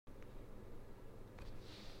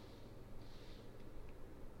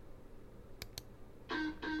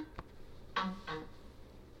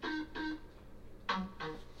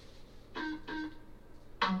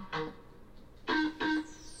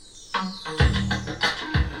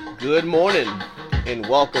Good morning, and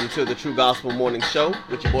welcome to the True Gospel Morning Show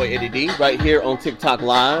with your boy Eddie D, right here on TikTok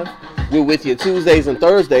Live. We're with you Tuesdays and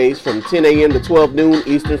Thursdays from 10 a.m. to 12 noon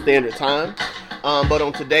Eastern Standard Time. But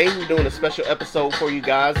on today, we're doing a special episode for you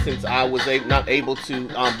guys since I was not able to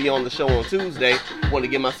be on the show on Tuesday. I want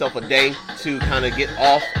to give myself a day to kind of get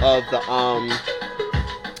off of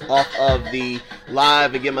the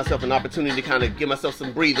live and give myself an opportunity to kind of give myself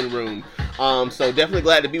some breathing room. So definitely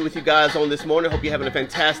glad to be with you guys on this morning. Hope you're having a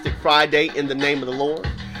fantastic Friday in the name of the Lord.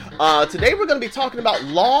 Today we're going to be talking about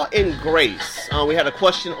law and grace. We had a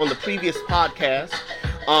question on the previous podcast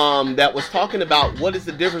that was talking about what is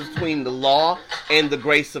the difference between the law and the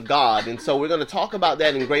grace of God. And so we're going to talk about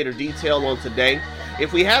that in greater detail on today.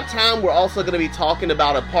 If we have time, we're also going to be talking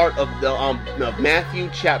about a part of the of Matthew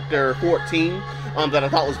chapter 14 that I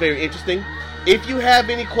thought was very interesting. If you have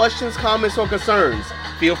any questions, comments, or concerns,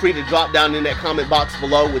 feel free to drop down in that comment box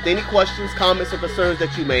below with any questions, comments, or concerns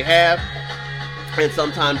that you may have. And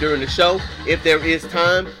sometime during the show, if there is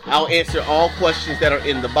time, I'll answer all questions that are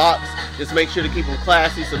in the box. Just make sure to keep them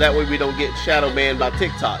classy so that way we don't get shadow banned by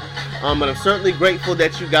TikTok. And I'm certainly grateful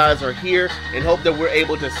that you guys are here and hope that we're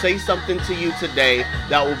able to say something to you today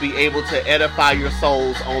that will be able to edify your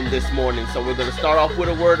souls on this morning. So we're going to start off with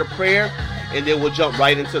a word of prayer, and then we'll jump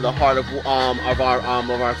right into the heart of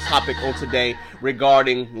our topic on today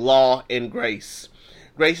regarding law and grace.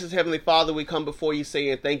 Gracious Heavenly Father, we come before you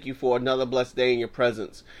saying thank you for another blessed day in your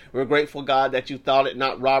presence. We're grateful, God, that you thought it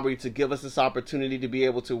not robbery to give us this opportunity to be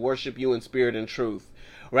able to worship you in spirit and truth.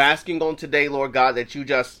 We're asking on today, Lord God, that you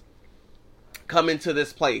just come into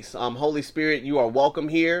this place. Holy Spirit, you are welcome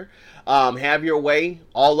here. Have your way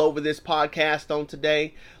all over this podcast on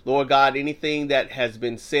today. Lord God, anything that has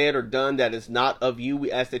been said or done that is not of you,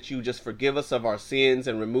 we ask that you just forgive us of our sins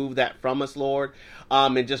and remove that from us, Lord.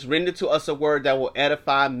 And just render to us a word that will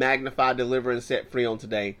edify, magnify, deliver, and set free on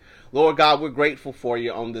today. Lord God, we're grateful for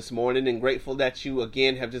you on this morning and grateful that you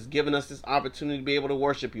again have just given us this opportunity to be able to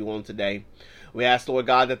worship you on today. We ask, Lord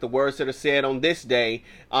God, that the words that are said on this day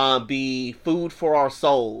be food for our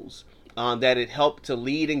souls, that it help to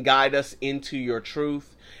lead and guide us into your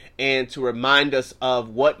truth and to remind us of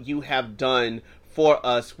what you have done for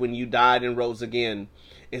us when you died and rose again.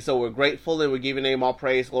 And so we're grateful and we give your name all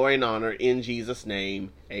praise, glory, and honor in Jesus'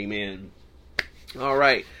 name. Amen. All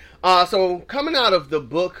right. So coming out of the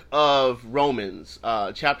book of Romans,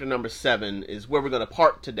 chapter number 7 is where we're going to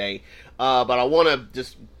part today. But I want to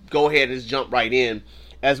just go ahead and just jump right in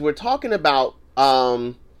as we're talking about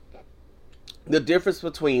the difference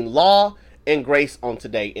between law and grace on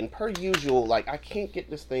today. And per usual, I can't get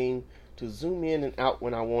this thing to zoom in and out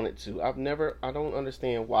when I want it to. I don't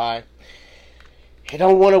understand why it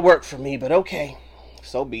don't want to work for me, but okay,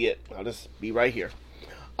 so be it. I'll just be right here.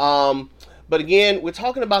 But again, we're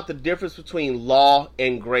talking about the difference between law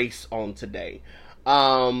and grace on today.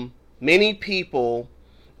 Many people,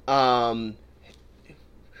 growing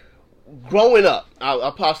up,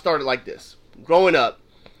 I'll start it like this. Growing up,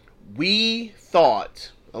 a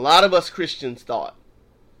lot of us Christians thought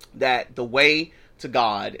that the way to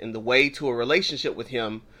God and the way to a relationship with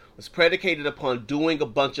Him was predicated upon doing a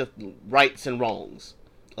bunch of rights and wrongs.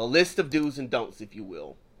 A list of do's and don'ts, if you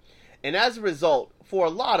will. And as a result, for a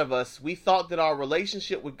lot of us, we thought that our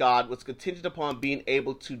relationship with God was contingent upon being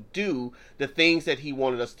able to do the things that He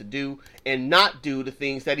wanted us to do and not do the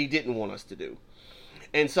things that He didn't want us to do.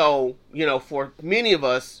 And so, for many of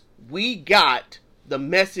us, we got the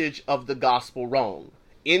message of the gospel wrong,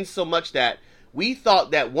 in so much that we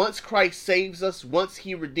thought that once Christ saves us, once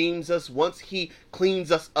He redeems us, once He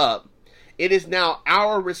cleans us up, it is now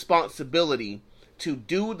our responsibility to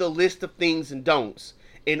do the list of things and don'ts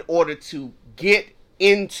in order to get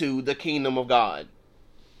into the kingdom of God.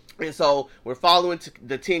 And so we're following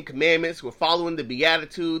the 10 Commandments. We're following the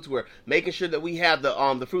Beatitudes. We're making sure that we have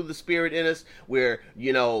the fruit of the Spirit in us. We're,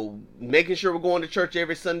 making sure we're going to church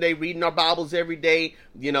every Sunday, reading our Bibles every day,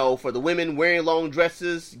 for the women wearing long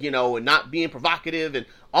dresses, and not being provocative and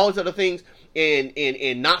all these other things.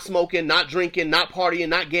 And not smoking, not drinking, not partying,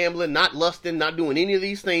 not gambling, not lusting, not doing any of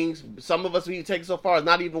these things. Some of us, we take it so far as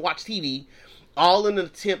not even watch TV. All in an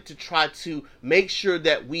attempt to try to make sure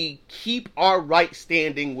that we keep our right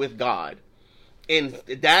standing with God. And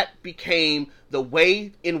that became the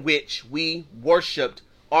way in which we worshiped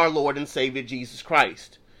our Lord and Savior Jesus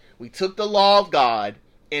Christ. We took the law of God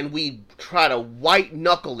and we try to white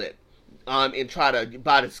knuckle it and try to,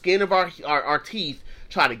 by the skin of our teeth,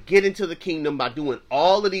 try to get into the kingdom by doing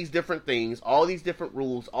all of these different things, all these different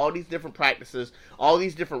rules, all these different practices, all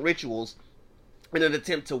these different rituals. in an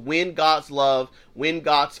attempt to win God's love, win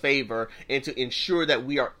God's favor, and to ensure that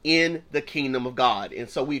we are in the kingdom of God. And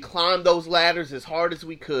so we climbed those ladders as hard as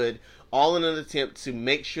we could, all in an attempt to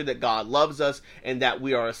make sure that God loves us and that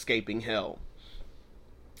we are escaping hell.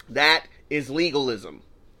 That is legalism.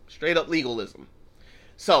 Straight up legalism.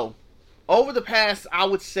 So, over the past, I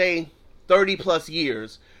would say, 30 plus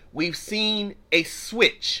years, we've seen a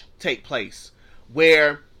switch take place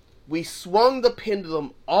where we swung the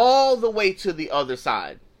pendulum all the way to the other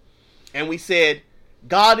side. And we said,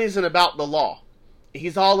 God isn't about the law.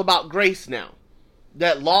 He's all about grace now.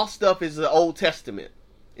 That law stuff is the Old Testament.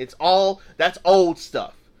 That's old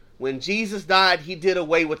stuff. When Jesus died, he did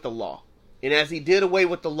away with the law. And as he did away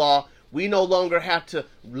with the law, we no longer have to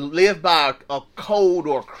live by a code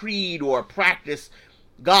or creed or a practice.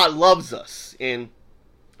 God loves us, and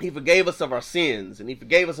he forgave us of our sins, and he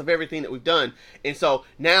forgave us of everything that we've done. And so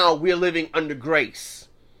now we're living under grace.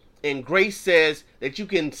 And grace says that you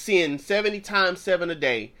can sin 70 times 7 a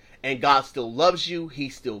day, and God still loves you. He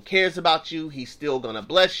still cares about you. He's still going to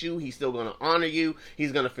bless you. He's still going to honor you.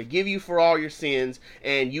 He's going to forgive you for all your sins.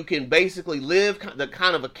 And you can basically live the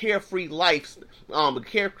kind of a carefree life,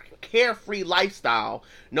 carefree lifestyle,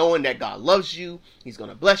 knowing that God loves you. He's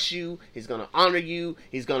going to bless you. He's going to honor you.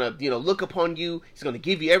 He's going to, look upon you. He's going to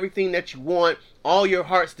give you everything that you want. All your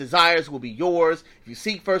heart's desires will be yours. If you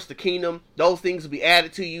seek first the kingdom, those things will be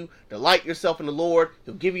added to you. Delight yourself in the Lord.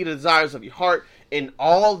 He'll give you the desires of your heart. And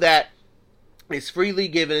all that is freely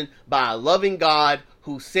given by a loving God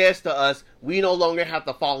who says to us, we no longer have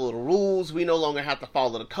to follow the rules. We no longer have to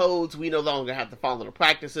follow the codes. We no longer have to follow the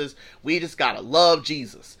practices. We just got to love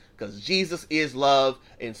Jesus, because Jesus is love,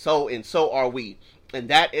 and so are we. And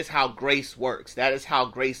that is how grace works. That is how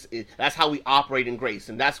grace is. That's how we operate in grace.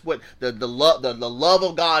 And that's what the love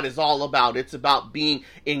of God is all about. It's about being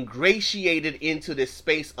ingratiated into this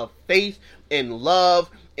space of faith and love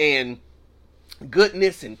and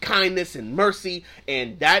goodness and kindness and mercy.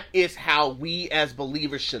 And that is how we as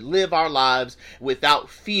believers should live our lives, without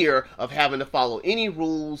fear of having to follow any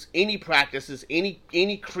rules, any practices, any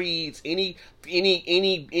creeds,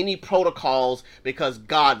 any protocols, because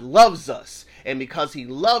God loves us. And because he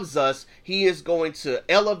loves us, he is going to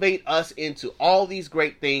elevate us into all these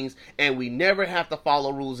great things, and we never have to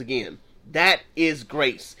follow rules again. That is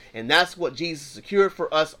grace. And that's what Jesus secured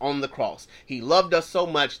for us on the cross. He loved us so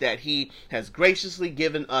much that he has graciously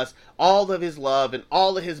given us all of his love and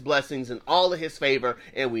all of his blessings and all of his favor,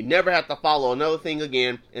 and we never have to follow another thing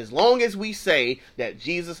again, as long as we say that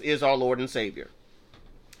Jesus is our Lord and Savior.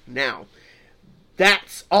 Now,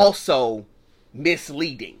 that's also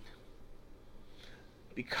misleading,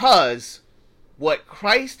 because what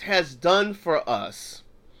Christ has done for us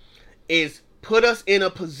is put us in a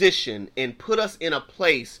position and put us in a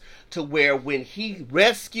place to where when he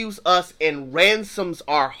rescues us and ransoms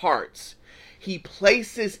our hearts, he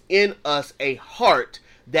places in us a heart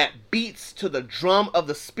that beats to the drum of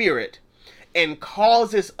the Spirit and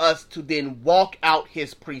causes us to then walk out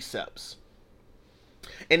his precepts.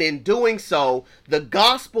 And in doing so, the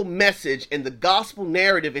gospel message and the gospel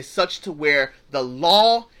narrative is such to where the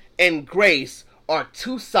law and grace are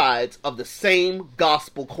two sides of the same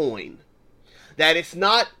gospel coin. That it's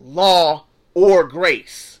not law or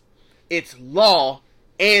grace. It's law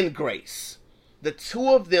and grace. The two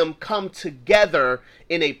of them come together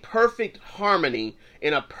in a perfect harmony,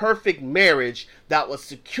 in a perfect marriage that was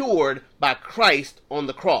secured by Christ on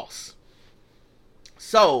the cross.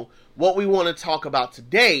 So, what we want to talk about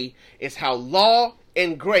today is how law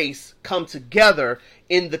and grace come together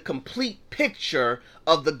in the complete picture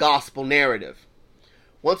of the gospel narrative.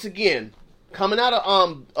 Once again, coming out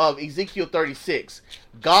of Ezekiel 36,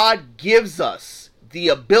 God gives us the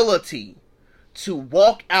ability to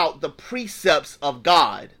walk out the precepts of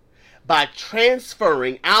God by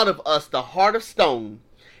transferring out of us the heart of stone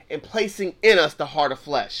and placing in us the heart of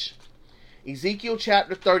flesh. Ezekiel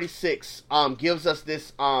chapter 36 gives us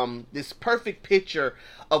this perfect picture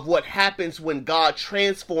of what happens when God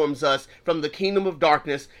transforms us from the kingdom of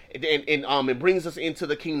darkness and brings us into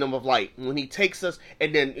the kingdom of light. When he takes us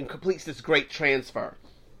and completes this great transfer.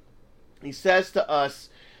 He says to us,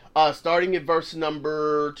 starting at verse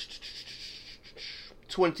number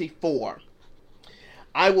 24,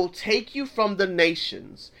 I will take you from the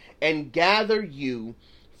nations and gather you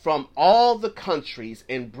from all the countries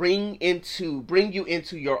and bring you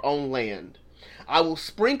into your own land. I will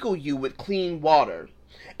sprinkle you with clean water,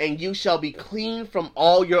 and you shall be clean from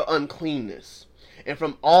all your uncleanness, and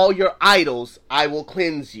from all your idols I will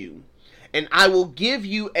cleanse you. And I will give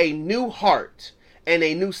you a new heart, and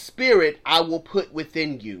a new spirit I will put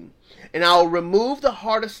within you. And I will remove the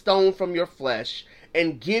heart of stone from your flesh,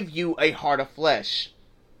 and give you a heart of flesh.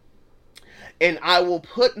 And I will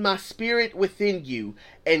put my spirit within you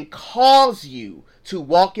and cause you to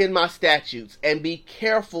walk in my statutes and be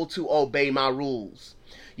careful to obey my rules.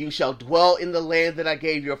 You shall dwell in the land that I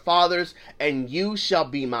gave your fathers, and you shall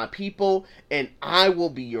be my people, and I will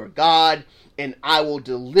be your God, and I will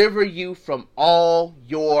deliver you from all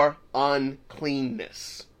your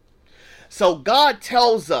uncleanness. So God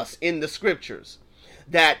tells us in the scriptures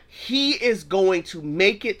that he is going to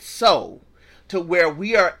make it so to where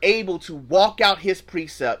we are able to walk out his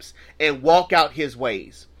precepts and walk out his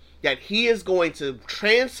ways. That he is going to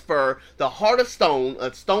transfer the heart of stone,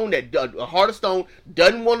 a heart of stone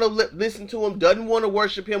doesn't want to listen to him, doesn't want to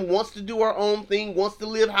worship him, wants to do our own thing, wants to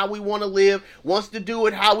live how we want to live, wants to do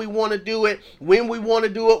it how we want to do it, when we want to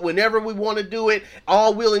do it, whenever we want to do it,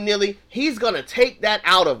 all willy-nilly. He's going to take that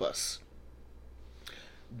out of us.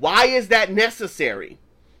 Why is that necessary?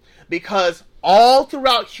 Because all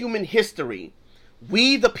throughout human history,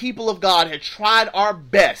 we, the people of God, have tried our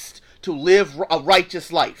best to live a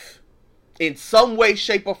righteous life in some way,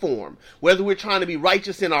 shape, or form. Whether we're trying to be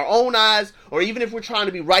righteous in our own eyes, or even if we're trying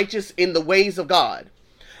to be righteous in the ways of God.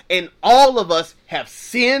 And all of us have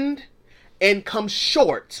sinned and come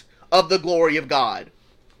short of the glory of God.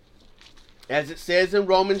 As it says in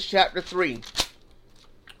Romans chapter 3.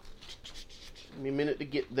 Give me a minute to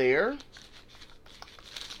get there.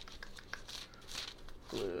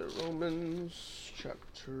 Romans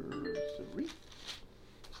chapter 3.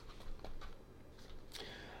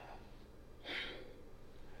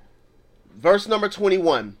 Verse number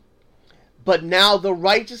 21. But now the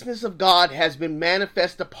righteousness of God has been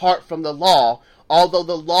manifest apart from the law, although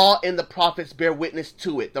the law and the prophets bear witness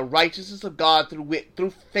to it. The righteousness of God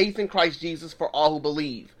through faith in Christ Jesus for all who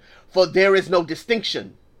believe. For there is no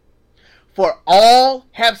distinction. For all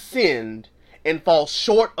have sinned and fall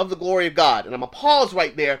short of the glory of God. And I'm going to pause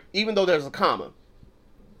right there, even though there's a comma,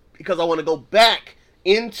 because I want to go back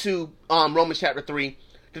into Romans chapter 3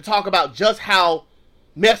 to talk about just how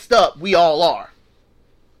messed up we all are.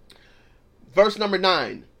 Verse number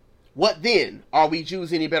 9. What then? Are we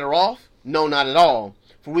Jews any better off? No, not at all.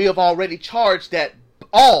 For we have already charged that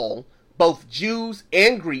all, both Jews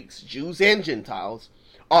and Greeks, Jews and Gentiles,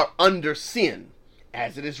 are under sin.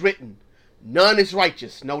 As it is written, none is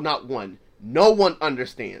righteous, no, not one. No one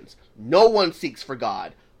understands. No one seeks for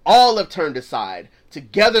God. All have turned aside.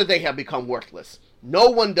 Together they have become worthless. No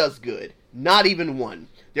one does good, not even one.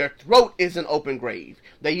 Their throat is an open grave.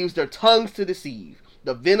 They use their tongues to deceive.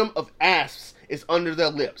 The venom of asps is under their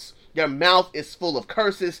lips. Their mouth is full of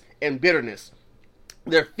curses and bitterness.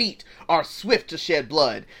 Their feet are swift to shed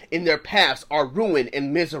blood. In their paths are ruin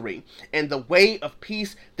and misery. And the way of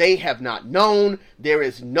peace they have not known. There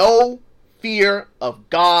is no fear of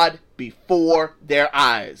God before their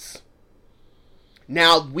eyes.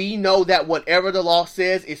 Now we know that whatever the law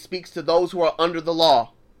says, it speaks to those who are under the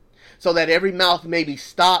law, so that every mouth may be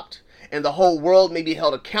stopped, and the whole world may be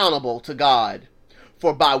held accountable to God.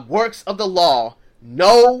 For by works of the law,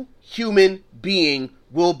 no human being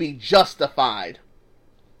will be justified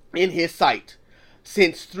in his sight,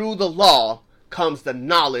 since through the law comes the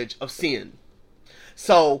knowledge of sin.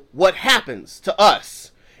 So what happens to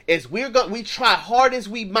us is we try hard as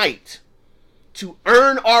we might to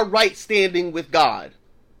earn our right standing with God.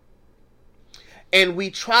 And we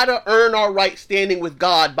try to earn our right standing with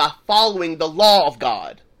God by following the law of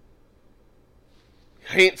God.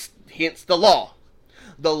 Hence the law.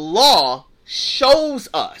 The law shows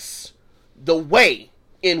us the way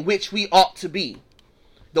in which we ought to be,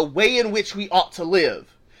 the way in which we ought to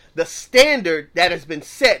live, the standard that has been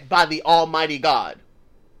set by the Almighty God.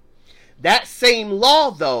 That same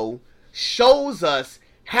law, though, shows us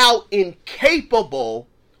how incapable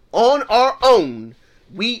on our own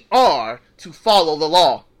we are to follow the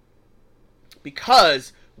law.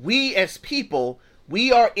 Because we as people,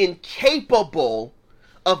 we are incapable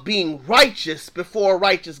of being righteous before a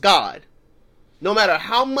righteous God. No matter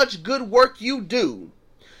how much good work you do,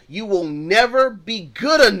 you will never be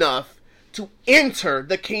good enough to enter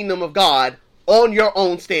the kingdom of God on your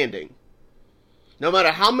own standing. No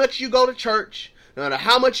matter how much you go to church, no matter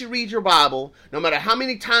how much you read your Bible, no matter how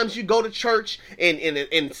many times you go to church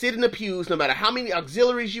and sit in the pews, no matter how many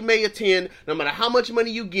auxiliaries you may attend, no matter how much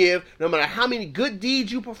money you give, no matter how many good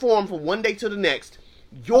deeds you perform from one day to the next,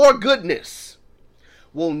 your goodness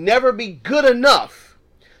will never be good enough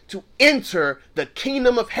to enter the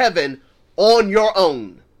kingdom of heaven on your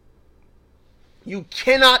own. You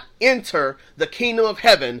cannot enter the kingdom of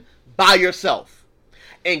heaven by yourself.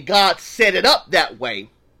 And God set it up that way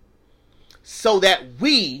so that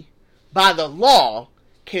we, by the law,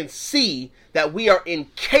 can see that we are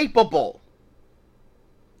incapable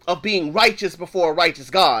of being righteous before a righteous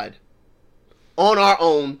God on our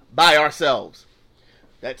own by ourselves.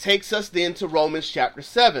 That takes us then to Romans chapter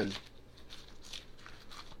 7,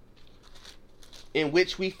 in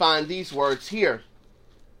which we find these words here.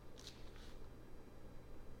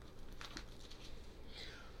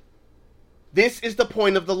 This is the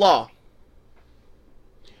point of the law.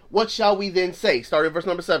 What shall we then say? Starting at verse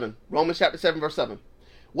number 7. Romans chapter 7, verse 7.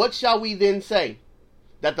 What shall we then say?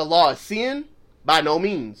 That the law is sin? By no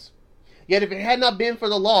means. Yet if it had not been for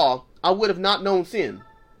the law, I would have not known sin.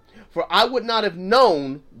 For I would not have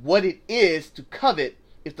known what it is to covet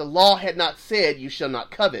if the law had not said, you shall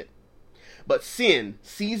not covet. But sin,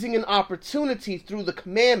 seizing an opportunity through the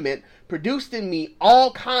commandment, produced in me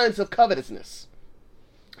all kinds of covetousness.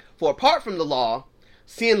 For apart from the law,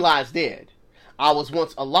 sin lies dead. I was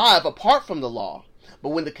once alive apart from the law, but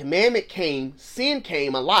when the commandment came, sin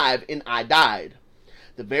came alive and I died.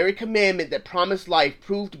 The very commandment that promised life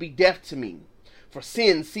proved to be death to me. For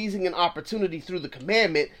sin, seizing an opportunity through the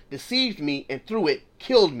commandment, deceived me and through it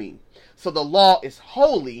killed me. So the law is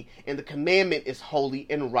holy and the commandment is holy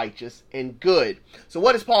and righteous and good. So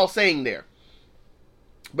what is Paul saying there?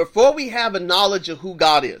 Before we have a knowledge of who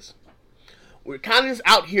God is, we're kind of just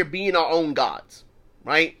out here being our own gods,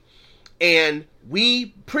 right? And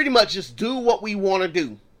we pretty much just do what we want to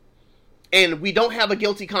do. And we don't have a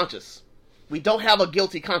guilty conscience. We don't have a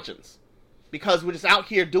guilty conscience. Because we're just out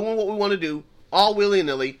here doing what we want to do, all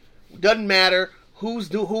willy-nilly. Doesn't matter who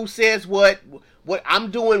says what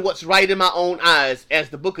I'm doing what's right in my own eyes, as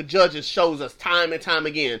the book of Judges shows us time and time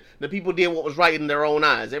again. The people did what was right in their own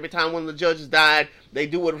eyes. Every time one of the judges died, they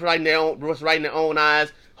do what's right in their own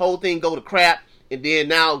eyes. Whole thing go to crap, and then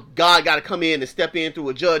now God got to come in and step in through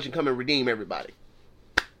a judge and come and redeem everybody.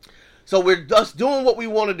 So we're just doing what we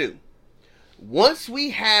want to do. Once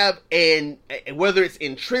we have whether it's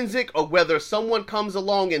intrinsic or whether someone comes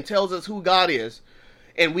along and tells us who God is,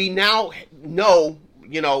 and we now know,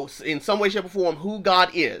 in some way, shape, or form who God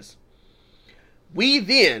is, we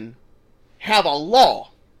then have a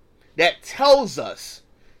law that tells us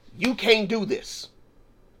you can't do this.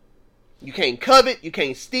 You can't covet, you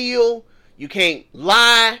can't steal, you can't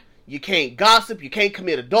lie, you can't gossip, you can't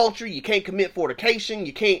commit adultery, you can't commit fornication,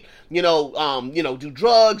 you can't, do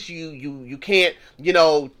drugs, you can't,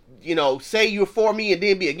 say you're for me and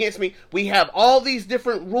then be against me. We have all these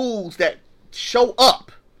different rules that show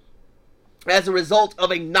up as a result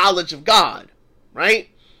of a knowledge of God, right?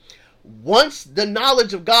 Once the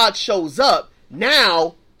knowledge of God shows up,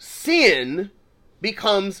 now sin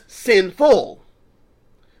becomes sinful.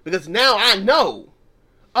 Because now I know,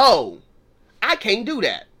 I can't do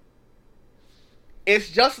that. It's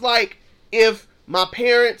just like if my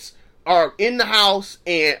parents are in the house,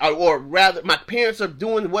 or rather my parents are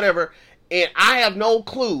doing whatever, and I have no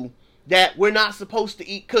clue that we're not supposed to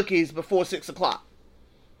eat cookies before 6 o'clock.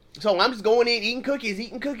 So I'm just going in eating cookies, I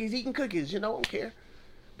don't care.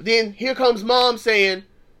 But then here comes mom saying,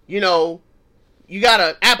 you got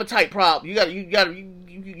an appetite problem. You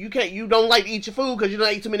don't like to eat your food because you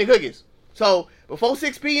don't eat too many cookies. So before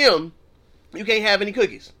 6 p.m., you can't have any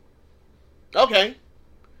cookies. Okay.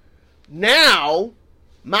 Now,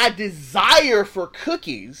 my desire for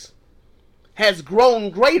cookies has grown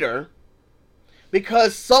greater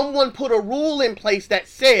because someone put a rule in place that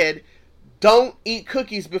said, don't eat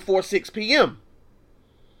cookies before 6 p.m.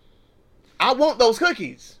 I want those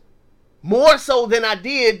cookies. More so than I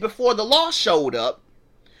did before the law showed up.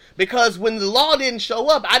 Because when the law didn't show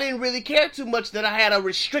up, I didn't really care too much that I had a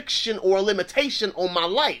restriction or a limitation on my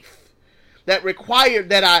life that required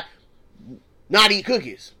that I not eat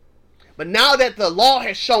cookies. But now that the law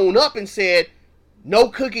has shown up and said no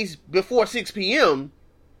cookies before 6 p.m.,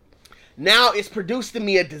 now it's produced in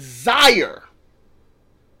me a desire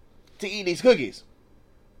to eat these cookies.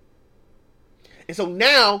 And so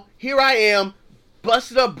now, here I am,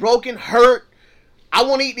 busted up, broken, hurt. I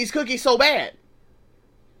want to eat these cookies so bad.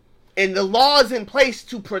 And the law is in place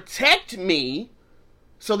to protect me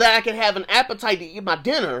so that I can have an appetite to eat my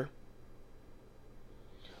dinner.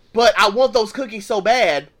 But I want those cookies so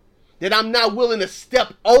bad that I'm not willing to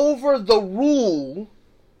step over the rule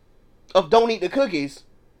of don't eat the cookies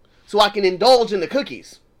so I can indulge in the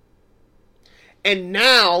cookies. And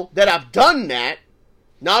now that I've done that,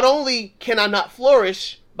 not only can I not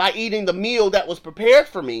flourish by eating the meal that was prepared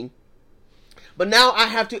for me, but now I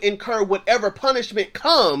have to incur whatever punishment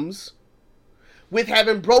comes with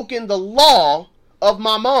having broken the law of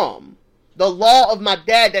my mom, the law of my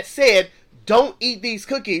dad that said, don't eat these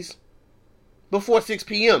cookies before 6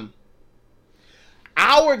 p.m.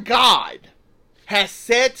 Our God has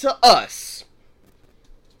said to us,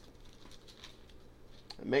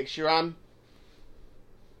 make sure I'm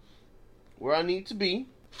where I need to be.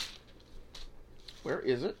 Where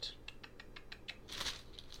is it?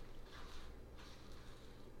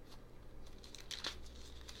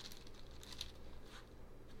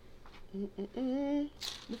 Let me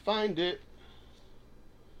find it.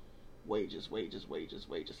 Wages.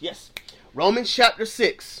 Yes. Romans chapter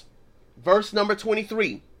 6, verse number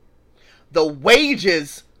 23. The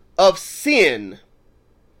wages of sin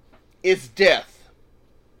is death.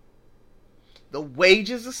 The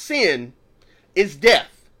wages of sin is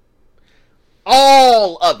death.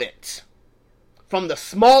 All of it. From the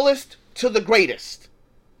smallest to the greatest.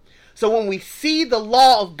 So when we see the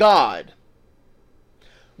law of God,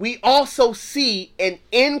 we also see an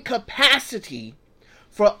incapacity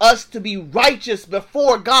for us to be righteous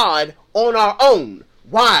before God on our own.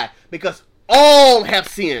 Why? Because all have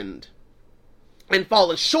sinned and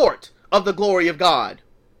fallen short of the glory of God.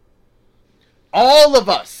 All of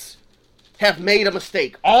us have made a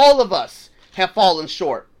mistake. All of us have fallen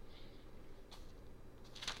short.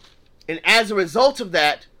 And as a result of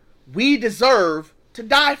that, we deserve to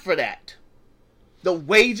die for that. The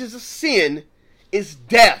wages of sin is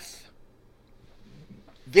death.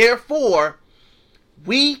 Therefore,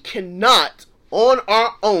 we cannot on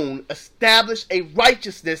our own establish a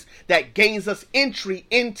righteousness that gains us entry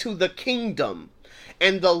into the kingdom.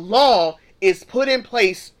 And the law is put in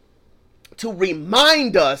place to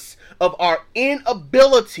remind us of our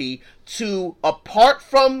inability to, apart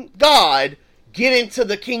from God, get into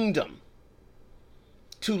the kingdom.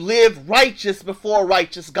 To live righteous before a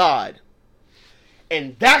righteous God.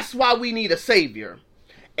 And that's why we need a Savior.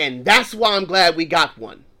 And that's why I'm glad we got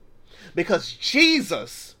one. Because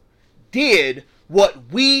Jesus did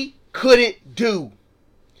what we couldn't do.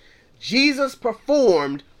 Jesus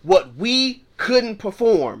performed what we couldn't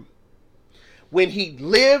perform. When he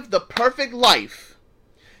lived the perfect life,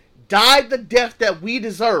 died the death that we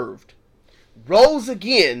deserved, rose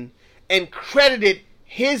again, and credited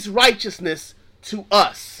his righteousness to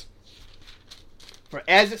us. For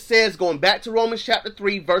as it says, going back to Romans chapter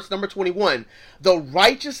 3, verse number 21, the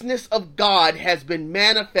righteousness of God has been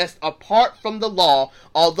manifest apart from the law,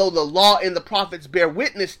 although the law and the prophets bear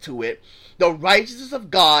witness to it, the righteousness of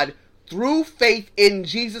God through faith in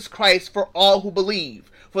Jesus Christ for all who believe.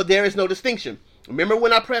 For there is no distinction. Remember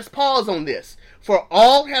when I pressed pause on this. For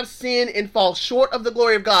all have sinned and fall short of the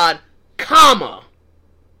glory of God, comma,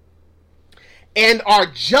 and are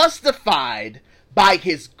justified by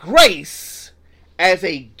his grace as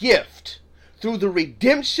a gift through the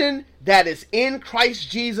redemption that is in Christ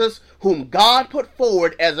Jesus, whom God put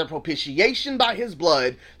forward as a propitiation by his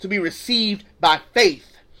blood to be received by faith.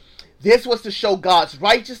 This was to show God's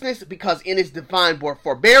righteousness, because in his divine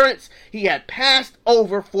forbearance he had passed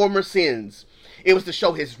over former sins. It was to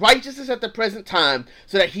show his righteousness at the present time,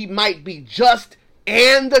 so that he might be just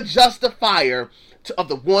and the justifier of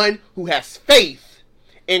the one who has faith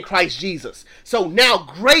in Christ Jesus. So now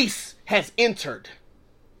grace has entered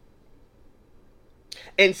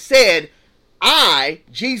and said, I,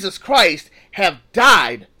 Jesus Christ, have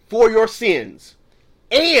died for your sins,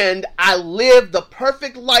 and I lived the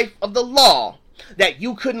perfect life of the law that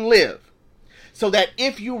you couldn't live, so that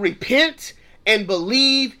if you repent and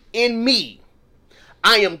believe in me,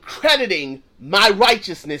 I am crediting my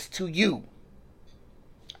righteousness to you.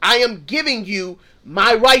 I am giving you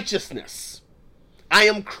my righteousness. I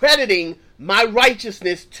am crediting my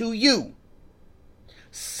righteousness to you,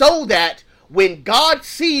 so that when God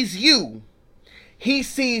sees you, he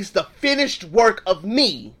sees the finished work of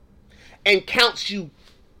me and counts you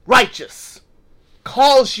righteous,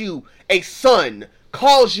 calls you a son,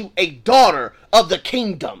 calls you a daughter of the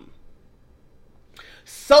kingdom,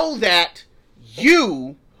 so that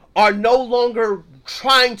you are no longer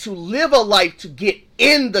trying to live a life to get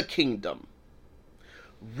in the kingdom.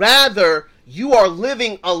 Rather, you are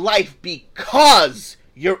living a life because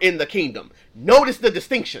you're in the kingdom. Notice the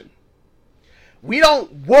distinction. We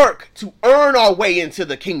don't work to earn our way into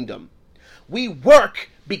the kingdom. We work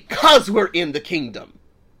because we're in the kingdom.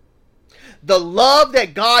 The love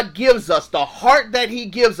that God gives us, the heart that he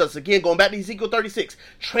gives us, again, going back to Ezekiel 36,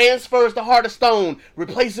 transfers the heart of stone,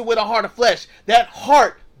 replaces it with a heart of flesh. That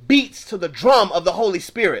heart beats to the drum of the Holy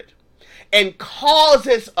Spirit and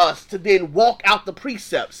causes us to then walk out the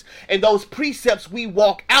precepts. And those precepts we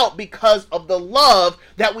walk out because of the love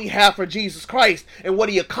that we have for Jesus Christ and what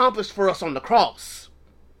he accomplished for us on the cross.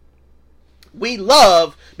 We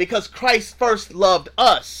love because Christ first loved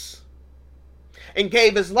us and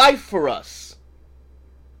gave his life for us.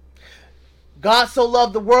 God so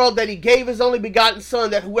loved the world that he gave his only begotten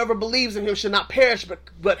Son, that whoever believes in him should not perish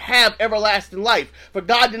but have everlasting life. For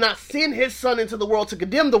God did not send his Son into the world to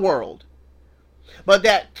condemn the world, but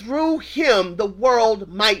that through him the world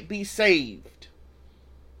might be saved.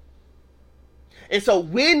 And so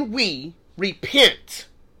when we repent,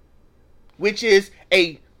 which is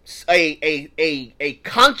a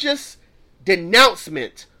conscious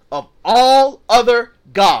denouncement of all other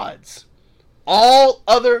gods, all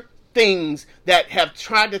other things that have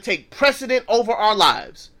tried to take precedent over our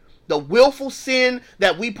lives, the willful sin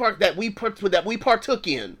that we partook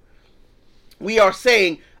in, we are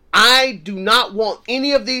saying, I do not want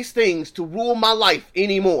any of these things to rule my life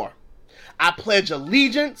anymore. I pledge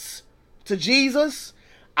allegiance to Jesus.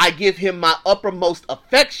 I give him my uppermost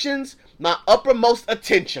affections, my uppermost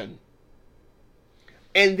attention.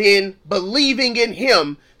 And then believing in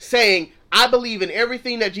him, saying, I believe in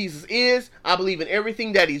everything that Jesus is. I believe in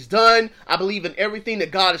everything that he's done. I believe in everything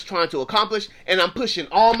that God is trying to accomplish. And I'm pushing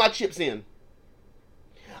all my chips in.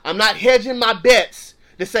 I'm not hedging my bets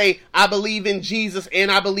to say, I believe in Jesus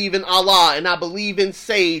and I believe in Allah and I believe in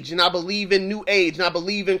sage and I believe in New Age and I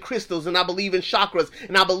believe in crystals and I believe in chakras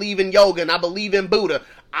and I believe in yoga and I believe in Buddha.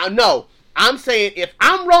 No, I'm saying if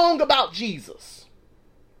I'm wrong about Jesus,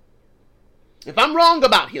 if I'm wrong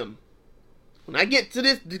about him, when I get to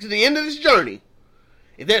the end of this journey,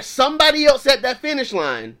 if there's somebody else at that finish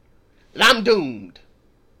line, then I'm doomed.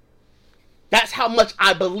 That's how much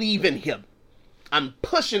I believe in him. I'm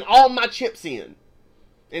pushing all my chips in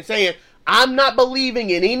and saying, I'm not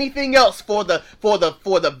believing in anything else for the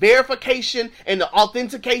verification and the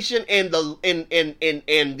authentication and the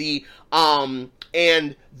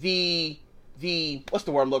what's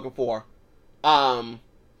the word I'm looking for?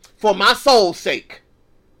 For my soul's sake.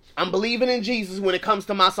 I'm believing in Jesus when it comes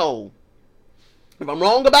to my soul. If I'm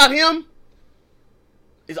wrong about him,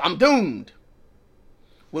 I'm doomed.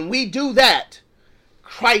 When we do that,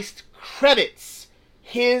 Christ credits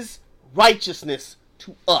his righteousness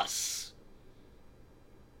to us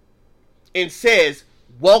and says,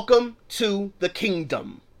 welcome to the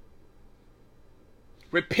kingdom.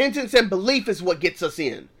 Repentance and belief is what gets us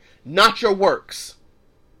in, not your works.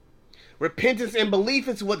 Repentance and belief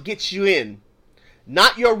is what gets you in,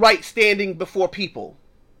 not your right standing before people.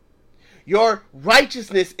 Your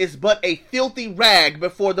righteousness is but a filthy rag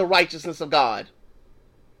before the righteousness of God.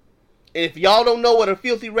 And if y'all don't know what a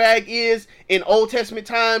filthy rag is in Old Testament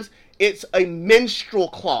times, it's a menstrual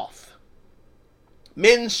cloth.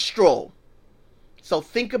 Menstrual. So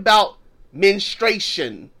think about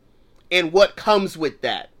menstruation and what comes with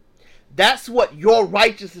that. That's what your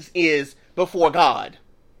righteousness is before God.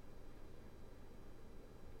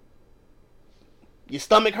 Your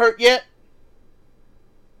stomach hurt yet?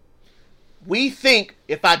 We think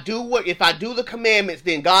if I do the commandments,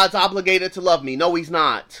 then God's obligated to love me. No, he's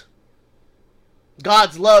not.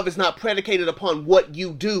 God's love is not predicated upon what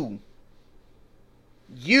you do.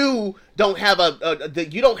 You don't have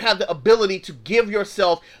the ability to give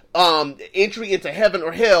yourself entry into heaven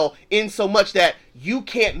or hell in so much that you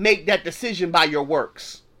can't make that decision by your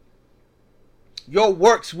works. Your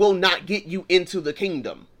works will not get you into the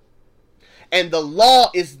kingdom. And the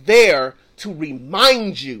law is there to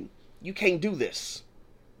remind you, you can't do this.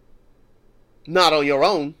 Not on your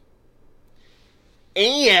own.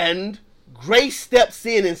 And grace steps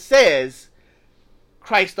in and says,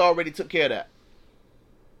 Christ already took care of that.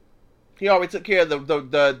 He already took care of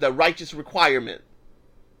the righteous requirement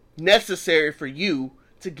necessary for you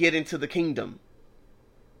to get into the kingdom.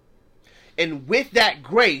 And with that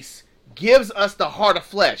grace gives us the heart of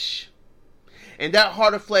flesh. And that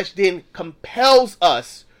heart of flesh then compels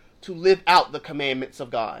us to live out the commandments of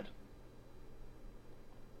God.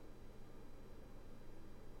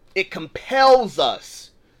 It compels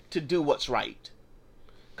us to do what's right.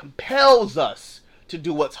 Compels us to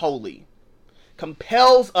do what's holy.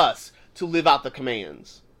 Compels us to live out the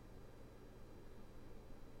commands.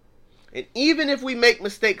 And even if we make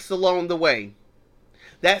mistakes along the way,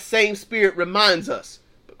 that same Spirit reminds us,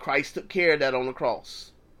 but Christ took care of that on the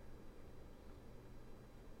cross.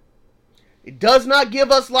 It does not give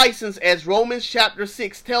us license, as Romans chapter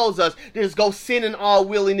 6 tells us, to just go sinning all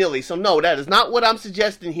willy-nilly. So no, that is not what I'm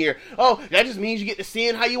suggesting here. Oh, that just means you get to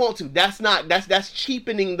sin how you want to. That's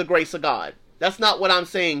cheapening the grace of God. That's not what I'm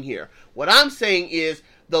saying here. What I'm saying is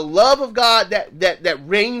the love of God that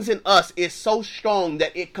reigns in us is so strong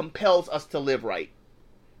that it compels us to live right.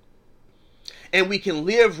 And we can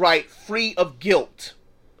live right free of guilt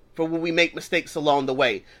for when we make mistakes along the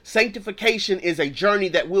way. Sanctification is a journey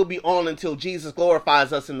that we'll be on until Jesus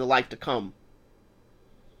glorifies us in the life to come.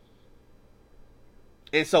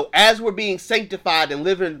 And so as we're being sanctified and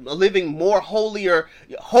living holier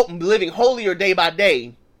day by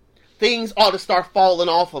day, things ought to start falling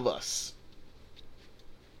off of us.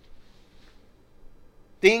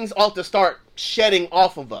 things ought to start shedding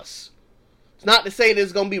off of us. It's not to say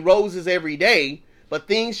there's going to be roses every day, but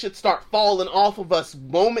things should start falling off of us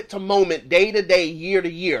moment to moment, day to day, year to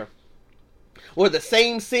year. Or the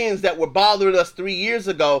same sins that were bothering us 3 years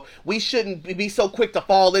ago, we shouldn't be so quick to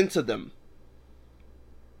fall into them.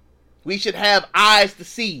 We should have eyes to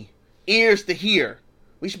see, ears to hear.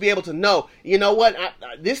 We should be able to know, you know what,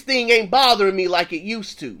 this thing ain't bothering me like it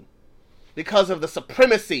used to, because of the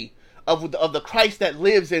supremacy of the Christ that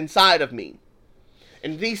lives inside of me.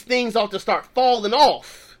 And these things ought to start falling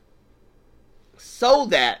off so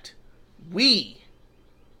that we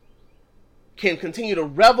can continue to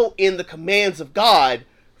revel in the commands of God,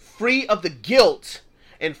 free of the guilt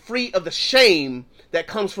and free of the shame that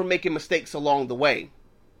comes from making mistakes along the way.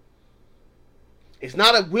 It's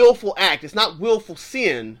not a willful act. It's not willful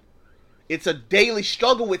sin. It's a daily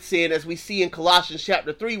struggle with sin, as we see in Colossians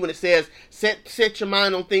chapter 3 when it says, set your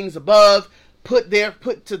mind on things above, put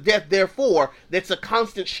to death therefore. That's a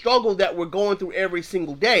constant struggle that we're going through every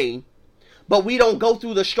single day. But we don't go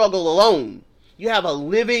through the struggle alone. You have a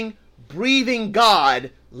living, breathing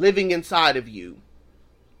God living inside of you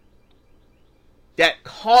that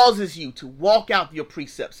causes you to walk out your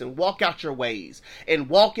precepts and walk out your ways and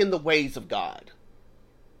walk in the ways of God.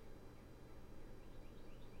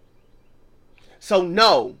 So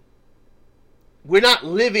no, we're not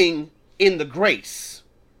living in the grace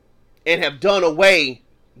and have done away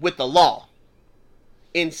with the law.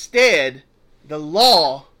 Instead, the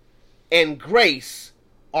law and grace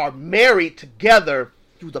are married together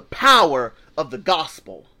through the power of the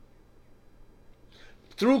gospel.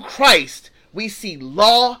 Through Christ, we see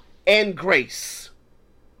law and grace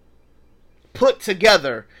put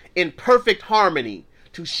together in perfect harmony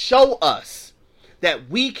to show us that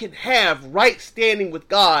we can have right standing with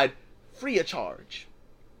God free of charge.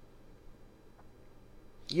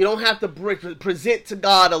 You don't have to present to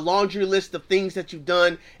God a laundry list of things that you've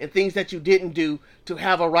done and things that you didn't do to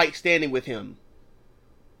have a right standing with Him.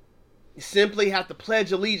 You simply have to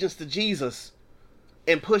pledge allegiance to Jesus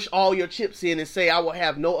and push all your chips in and say, I will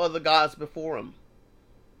have no other gods before Him.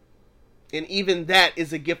 And even that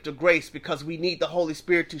is a gift of grace, because we need the Holy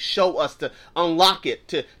Spirit to show us, to unlock it,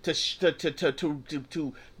 to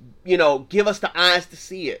give us the eyes to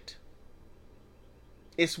see it.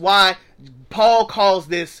 It's why Paul calls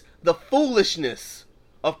this the foolishness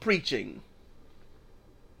of preaching.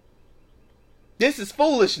 This is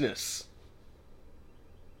foolishness.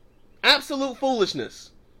 Absolute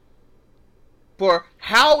foolishness. For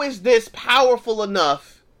how is this powerful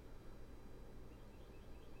enough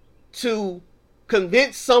to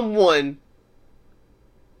convince someone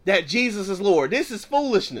that Jesus is Lord? This is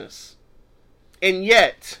foolishness. And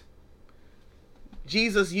yet,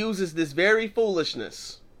 Jesus uses this very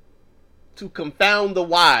foolishness to confound the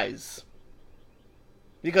wise.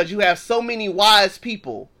 Because you have so many wise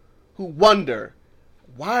people who wonder,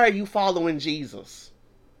 why are you following Jesus?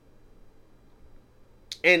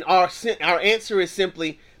 And our answer is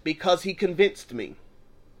simply, because He convinced me.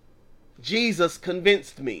 Jesus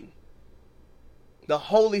convinced me. The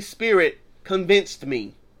Holy Spirit convinced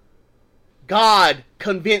me. God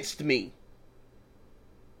convinced me.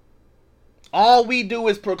 All we do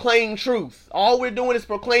is proclaim truth. All we're doing is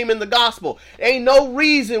proclaiming the gospel. Ain't no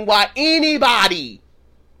reason why anybody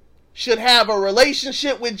should have a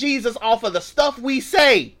relationship with Jesus off of the stuff we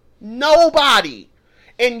say. Nobody.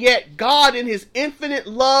 And yet God, in His infinite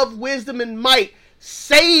love, wisdom, and might,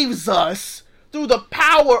 saves us through the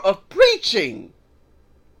power of preaching.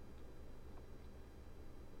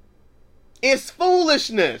 It's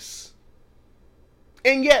foolishness.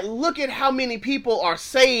 And yet look at how many people are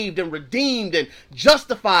saved and redeemed and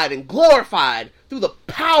justified and glorified through the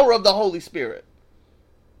power of the Holy Spirit.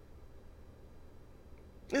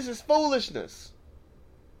 This is foolishness.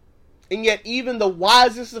 And yet even the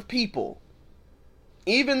wisest of people,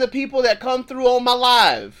 even the people that come through on my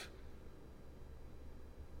live,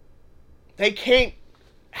 they can't.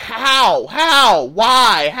 How?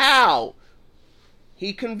 Why? How?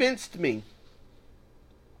 He convinced me.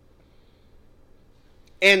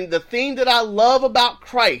 And the thing that I love about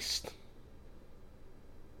Christ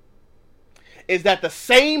is that the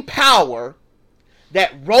same power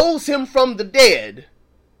that rose Him from the dead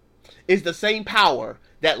is the same power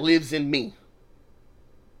that lives in me.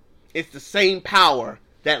 It's the same power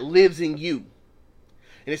that lives in you.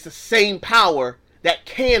 And it's the same power that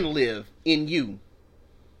can live in you.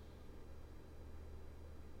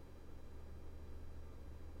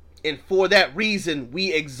 And for that reason,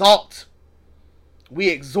 we exalt, we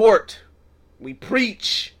exhort, we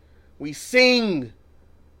preach, we sing,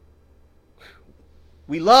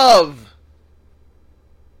 we love.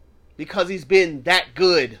 because he's been that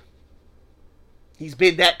good. He's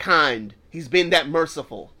been that kind. He's been that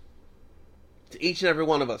merciful to each and every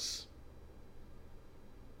one of us.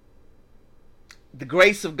 The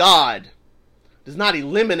grace of God does not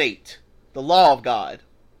eliminate the law of God.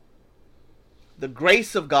 The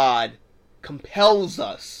grace of God compels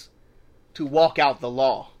us to walk out the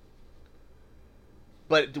law.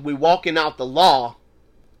 But we're walking out the law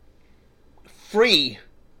free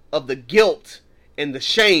of the guilt and the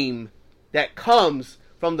shame that comes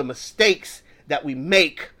from the mistakes that we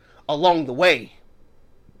make along the way.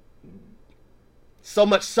 So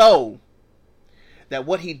much so that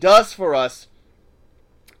what he does for us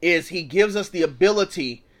is he gives us the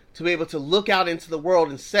ability to be able to look out into the world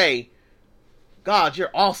and say, God,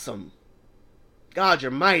 you're awesome. God,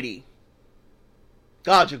 you're mighty.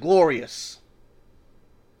 God, you're glorious.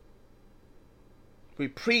 We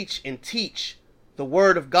preach and teach the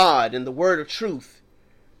word of God and the word of truth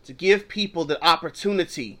to give people the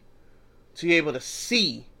opportunity to be able to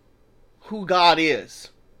see who God is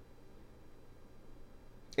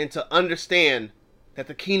and to understand that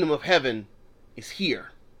the kingdom of heaven is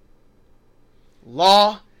here.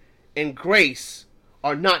 Law and grace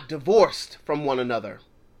are not divorced from one another.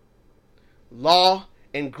 Law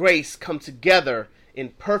and grace come together in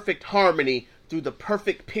perfect harmony through the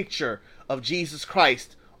perfect picture of Jesus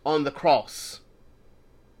Christ on the cross.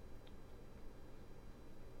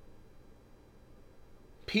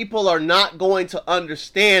 People are not going to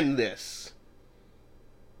understand this.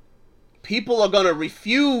 People are going to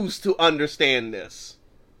refuse to understand this.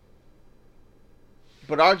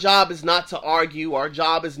 But our job is not to argue. Our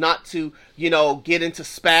job is not to, get into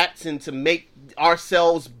spats and to make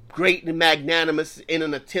ourselves great and magnanimous in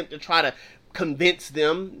an attempt to try to convince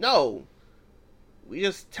them. No. We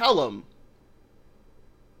just tell them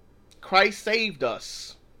Christ saved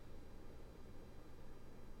us.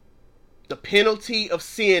 The penalty of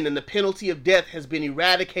sin and the penalty of death has been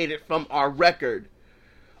eradicated from our record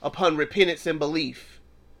upon repentance and belief.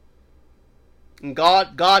 And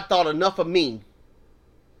God thought enough of me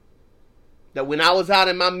that when I was out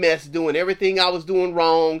in my mess, doing everything I was doing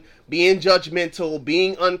wrong, being judgmental,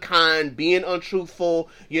 being unkind, being untruthful,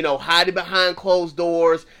 hiding behind closed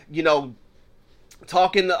doors,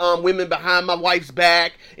 talking to women behind my wife's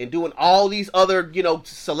back and doing all these other,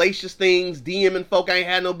 salacious things, DMing folk I ain't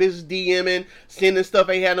had no business DMing, sending stuff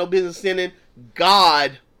I ain't had no business sending.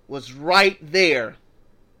 God was right there,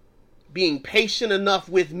 being patient enough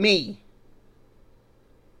with me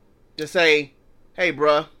to say, hey,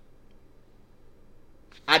 bruh,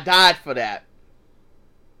 I died for that.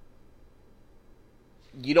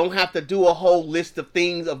 You don't have to do a whole list of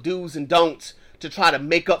things, of do's and don'ts to try to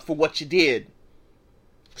make up for what you did.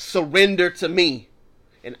 Surrender to me,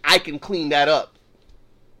 and I can clean that up.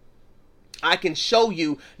 I can show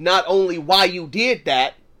you not only why you did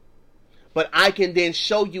that, but I can then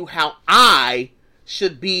show you how I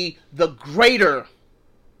should be the greater,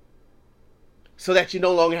 so that you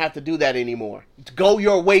no longer have to do that anymore. Go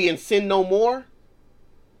your way and sin no more.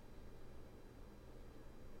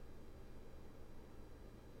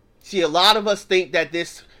 See, a lot of us think that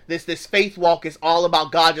this faith walk is all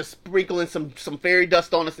about God just sprinkling some fairy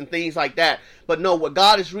dust on us and things like that. But no, what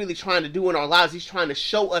God is really trying to do in our lives, He's trying to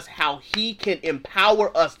show us how He can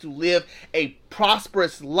empower us to live a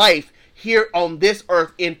prosperous life here on this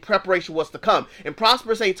earth in preparation for what's to come. And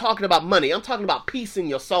prosperous ain't talking about money. I'm talking about peace in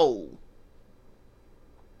your soul.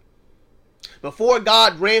 Before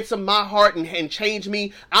God ransomed my heart and changed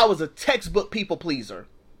me, I was a textbook people pleaser.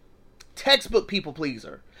 Textbook people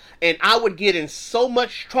pleaser. And I would get in so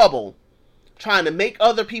much trouble trying to make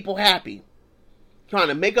other people happy, trying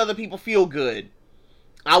to make other people feel good.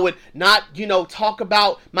 I would not, talk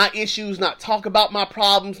about my issues, not talk about my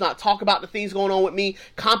problems, not talk about the things going on with me,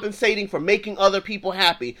 compensating for making other people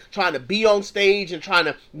happy, trying to be on stage and trying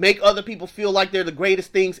to make other people feel like they're the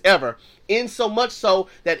greatest things ever. In so much so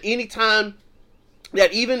that anytime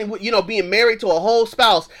that even, being married to a whole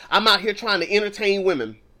spouse, I'm out here trying to entertain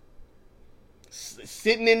women.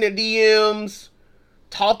 Sitting in their DMs,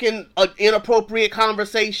 talking inappropriate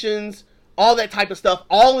conversations, all that type of stuff,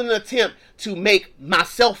 all in an attempt to make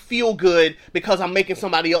myself feel good because I'm making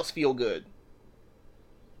somebody else feel good.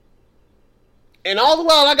 And all the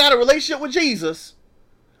while I got a relationship with Jesus,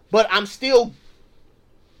 but I'm still,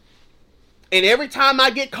 and every time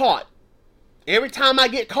I get caught,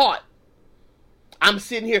 I'm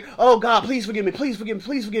sitting here, oh God, please forgive me, please forgive me,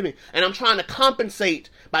 please forgive me. And I'm trying to compensate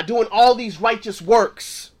by doing all these righteous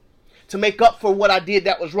works to make up for what I did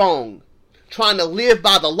that was wrong. Trying to live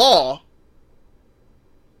by the law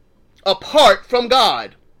apart from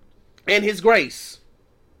God and His grace.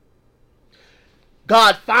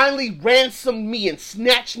 God finally ransomed me and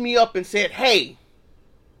snatched me up and said, hey,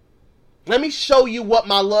 let me show you what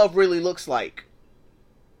my love really looks like.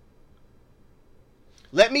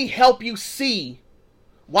 Let me help you see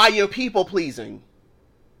why you're people pleasing.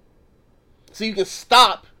 So you can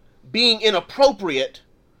stop being inappropriate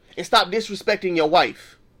and stop disrespecting your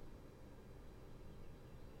wife.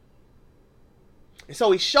 And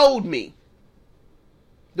so he showed me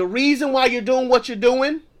the reason why you're doing what you're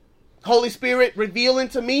doing. Holy Spirit revealing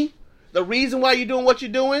to me the reason why you're doing what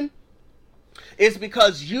you're doing is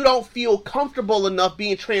because you don't feel comfortable enough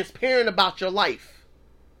being transparent about your life.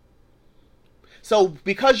 So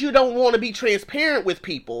because you don't want to be transparent with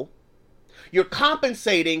people, you're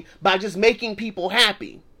compensating by just making people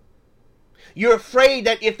happy. You're afraid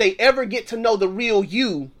that if they ever get to know the real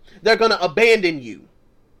you, they're going to abandon you.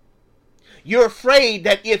 You're afraid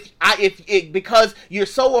that because you're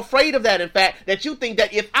so afraid of that, in fact, that you think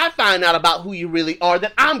that if I find out about who you really are,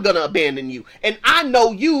 that I'm going to abandon you. And I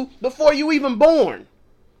know you before you even born.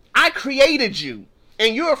 I created you,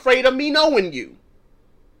 and you're afraid of me knowing you.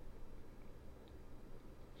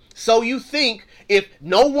 So you think if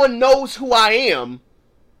no one knows who I am,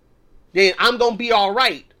 then I'm going to be all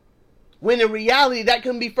right. When in reality, that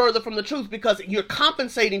couldn't be further from the truth, because you're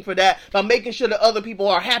compensating for that by making sure that other people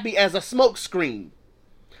are happy as a smokescreen.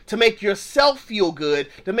 To make yourself feel good,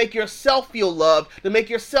 to make yourself feel loved, to make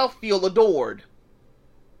yourself feel adored.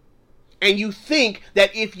 And you think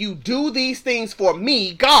that if you do these things for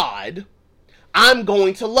me, God, I'm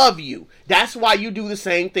going to love you. That's why you do the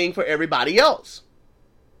same thing for everybody else.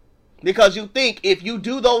 Because you think if you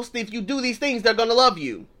do these things, they're going to love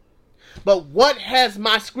you. But what has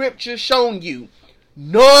my scripture shown you?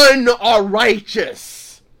 None are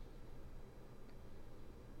righteous.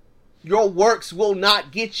 Your works will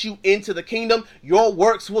not get you into the kingdom. Your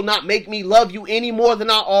works will not make me love you any more than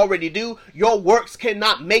I already do. Your works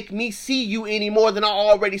cannot make me see you any more than I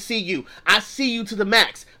already see you. I see you to the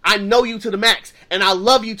max. I know you to the max. And I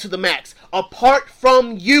love you to the max. Apart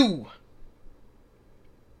from you.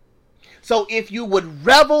 So if you would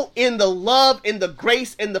revel in the love, in the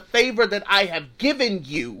grace, in the favor that I have given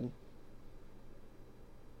you,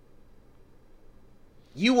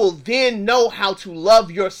 you will then know how to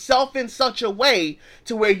love yourself in such a way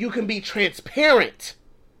to where you can be transparent.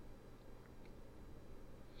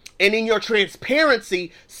 And in your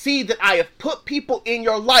transparency, see that I have put people in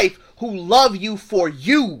your life who love you for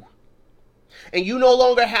you. And you no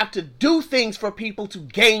longer have to do things for people to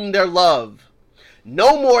gain their love.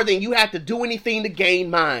 No more than you have to do anything to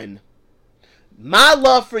gain mine. My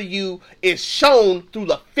love for you is shown through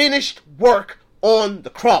the finished work on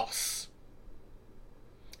the cross.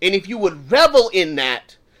 And if you would revel in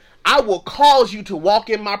that, I will cause you to walk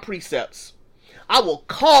in my precepts. I will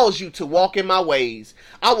cause you to walk in my ways.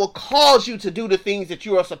 I will cause you to do the things that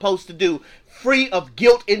you are supposed to do, free of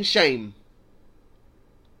guilt and shame.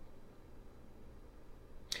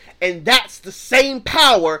 And that's the same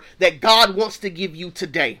power that God wants to give you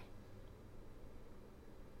today.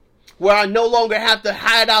 Where I no longer have to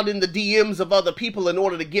hide out in the DMs of other people in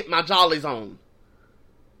order to get my jollies on.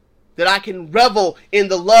 That I can revel in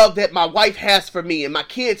the love that my wife has for me, and my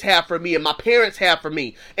kids have for me, and my parents have for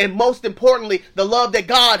me. And most importantly, the love that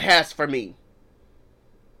God has for me.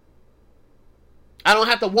 I don't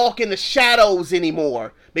have to walk in the shadows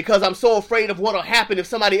anymore because I'm so afraid of what will happen if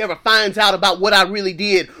somebody ever finds out about what I really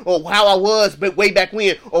did or how I was way back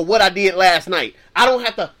when or what I did last night. I don't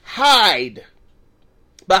have to hide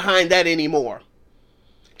behind that anymore,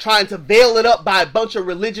 trying to veil it up by a bunch of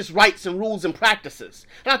religious rites and rules and practices.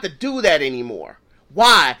 I don't have to do that anymore.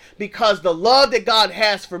 Why? Because the love that God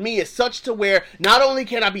has for me is such to where not only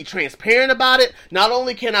can I be transparent about it, not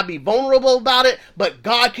only can I be vulnerable about it, but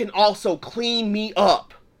God can also clean me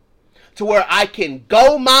up to where I can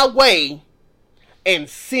go my way and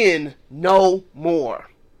sin no more.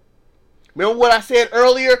 Remember what I said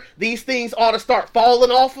earlier? These things ought to start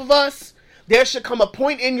falling off of us. There should come a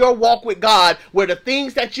point in your walk with God where the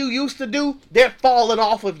things that you used to do, they're falling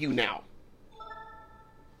off of you now.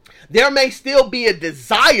 There may still be a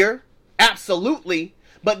desire, absolutely,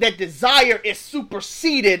 but that desire is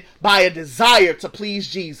superseded by a desire to please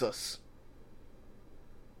Jesus.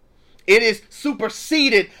 It is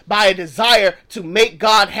superseded by a desire to make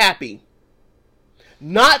God happy.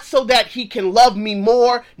 Not so that he can love me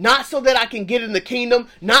more, not so that I can get in the kingdom,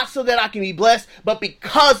 not so that I can be blessed, but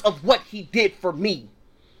because of what he did for me.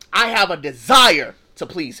 I have a desire to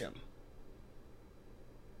please him.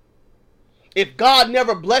 If God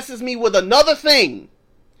never blesses me with another thing,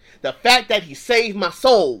 the fact that he saved my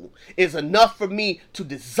soul is enough for me to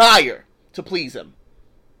desire to please him.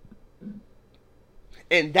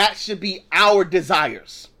 And that should be our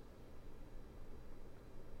desires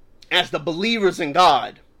as the believers in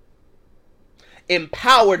God,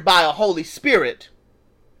 empowered by a Holy Spirit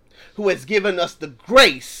who has given us the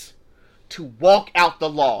grace to walk out the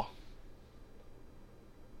law.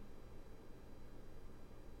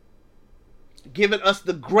 Given us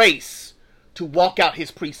the grace to walk out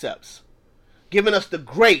his precepts. Given us the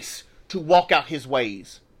grace to walk out his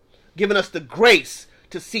ways. Given us the grace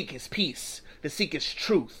to seek his peace, to seek his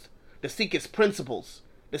truth, to seek his principles,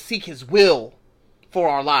 to seek his will for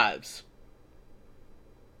our lives.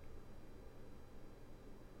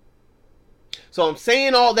 So I'm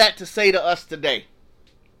saying all that to say to us today,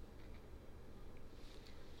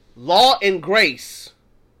 law and grace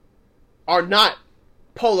are not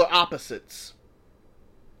polar opposites.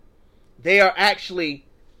 They are actually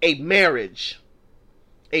a marriage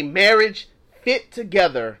fit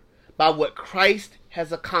together by what Christ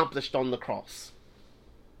has accomplished on the cross.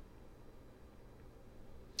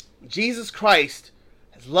 Jesus Christ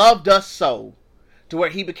has loved us so to where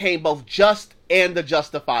he became both just and the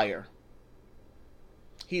justifier.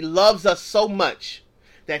 He loves us so much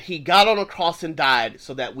that he got on a cross and died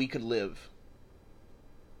so that we could live.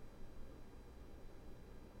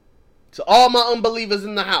 To all my unbelievers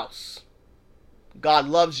in the house, God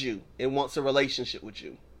loves you and wants a relationship with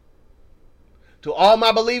you. To all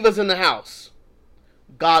my believers in the house,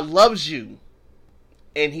 God loves you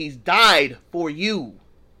and he's died for you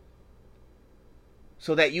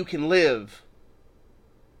so that you can live.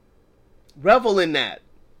 Revel in that.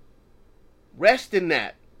 Rest in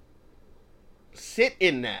that. Sit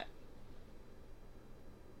in that.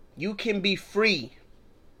 You can be free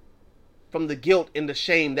from the guilt and the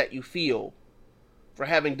shame that you feel for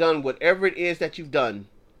having done whatever it is that you've done.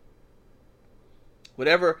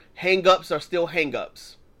 Whatever hang-ups are still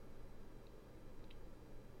hang-ups.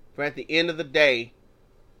 For at the end of the day,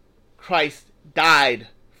 Christ died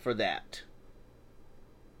for that.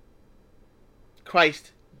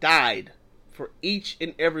 Christ died for each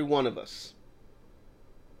and every one of us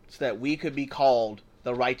so that we could be called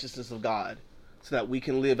the righteousness of God, so that we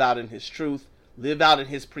can live out in his truth, live out in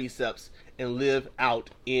his precepts, and live out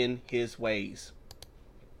in his ways.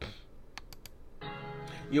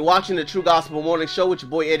 You're watching the True Gospel Morning Show with your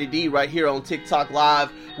boy Eddie D right here on TikTok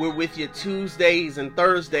Live. We're with you Tuesdays and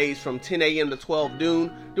Thursdays from 10 a.m. to 12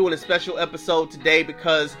 noon. Doing a special episode today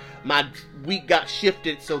because my week got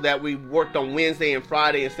shifted so that we worked on Wednesday and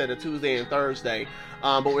Friday instead of Tuesday and Thursday.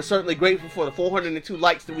 But we're certainly grateful for the 402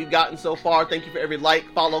 likes that we've gotten so far. Thank you for every like,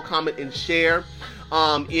 follow, comment, and share.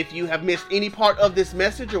 If you have missed any part of this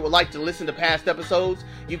message or would like to listen to past episodes,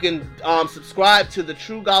 you can subscribe to the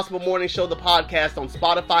True Gospel Morning Show, the podcast, on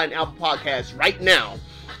Spotify and Apple Podcasts right now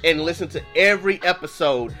and listen to every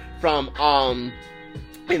episode from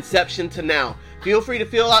inception to now. Feel free to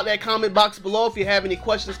fill out that comment box below if you have any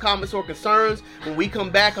questions, comments, or concerns. When we come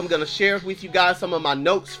back, I'm going to share with you guys some of my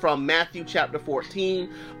notes from Matthew chapter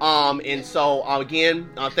 14. And so, again,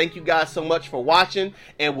 thank you guys so much for watching,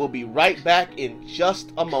 and we'll be right back in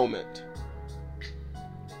just a moment.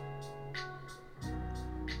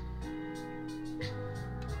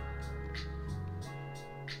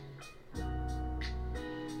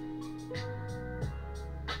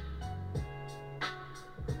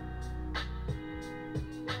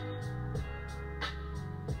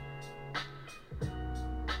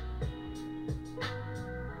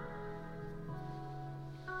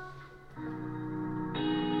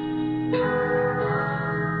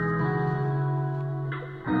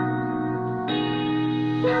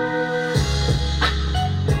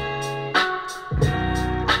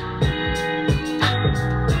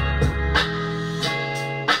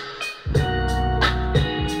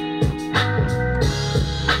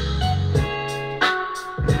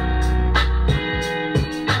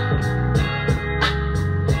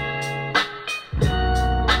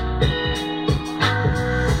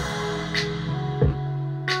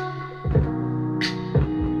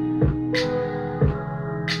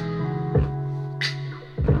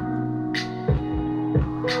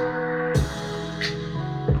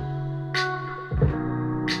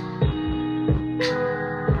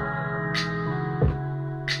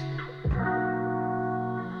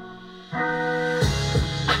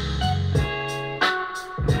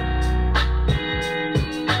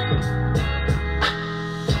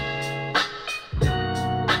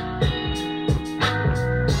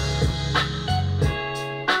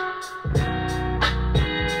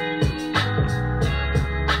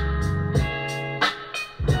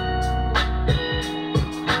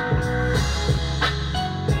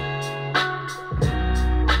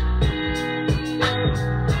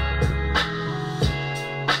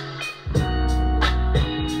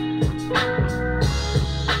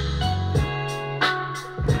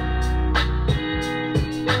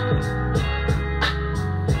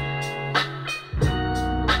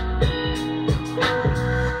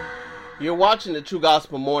 watching the True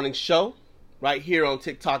Gospel Morning Show right here on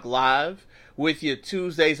TikTok Live with you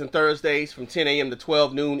Tuesdays and Thursdays from 10 a.m. to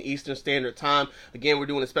 12 noon Eastern Standard Time. Again, we're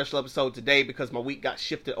doing a special episode today because my week got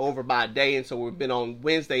shifted over by a day, and so we've been on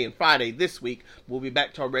Wednesday and Friday this week. We'll be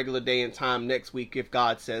back to our regular day and time next week if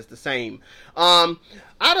God says the same. Out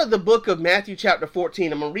of the book of Matthew chapter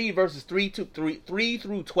 14, I'm going to read verses 3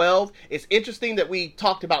 through 12. It's interesting that we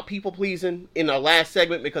talked about people pleasing in our last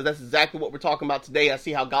segment because that's exactly what we're talking about today. I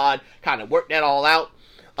see how God kind of worked that all out.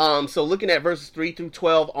 So looking at verses 3 through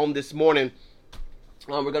 12 on this morning,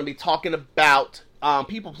 we're going to be talking about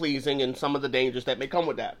people pleasing and some of the dangers that may come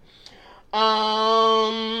with that.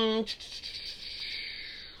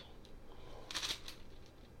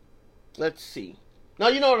 Let's see. Now,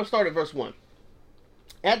 you know what? I'll start at verse 1.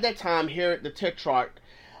 At that time, Herod the Tetrarch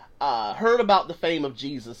heard about the fame of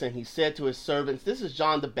Jesus, and he said to his servants, "This is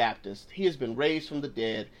John the Baptist. He has been raised from the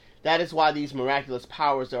dead. That is why these miraculous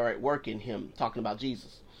powers are at work in him," talking about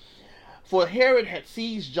Jesus. For Herod had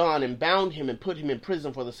seized John and bound him and put him in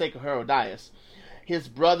prison for the sake of Herodias, his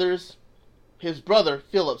brother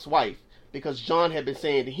Philip's wife, because John had been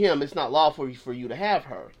saying to him, "It's not lawful for you to have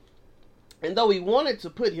her." And though he wanted to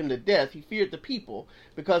put him to death, he feared the people,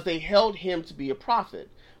 because they held him to be a prophet.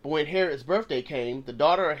 But when Herod's birthday came, the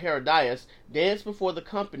daughter of Herodias danced before the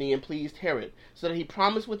company and pleased Herod, so that he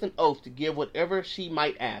promised with an oath to give whatever she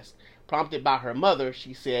might ask. Prompted by her mother,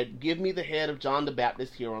 she said, "Give me the head of John the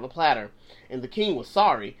Baptist here on a platter." And the king was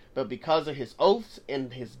sorry, but because of his oaths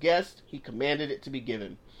and his guests, he commanded it to be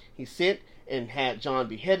given. He sent and had John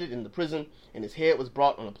beheaded in the prison, and his head was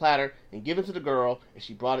brought on a platter and given to the girl, and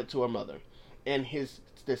she brought it to her mother. And his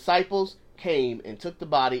disciples came and took the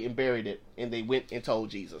body and buried it, and they went and told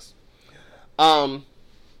Jesus. There's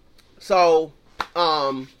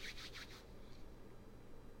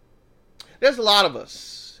a lot of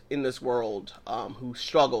us in this world who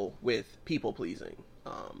struggle with people pleasing.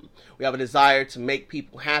 We have a desire to make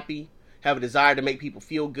people happy, have a desire to make people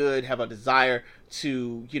feel good, have a desire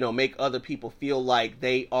to, make other people feel like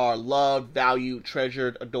they are loved, valued,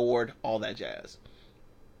 treasured, adored, all that jazz.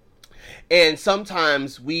 And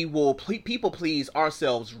sometimes we will people please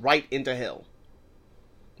ourselves right into hell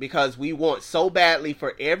because we want so badly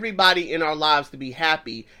for everybody in our lives to be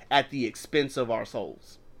happy at the expense of our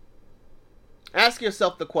souls. Ask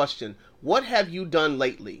yourself the question, what have you done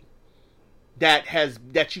lately that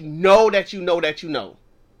you know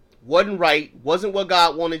wasn't right, wasn't what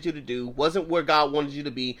God wanted you to do, wasn't where God wanted you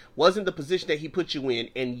to be, wasn't the position that he put you in,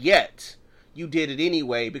 and yet you did it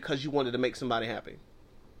anyway because you wanted to make somebody happy.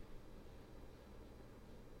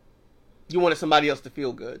 You wanted somebody else to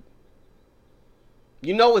feel good.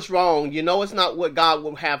 You know it's wrong. You know it's not what God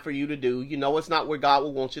will have for you to do. You know it's not where God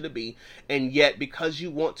will want you to be. And yet, because you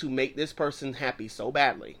want to make this person happy so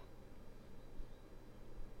badly.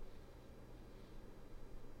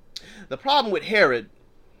 The problem with Herod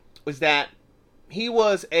was that he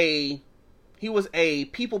was a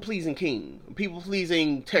people-pleasing king,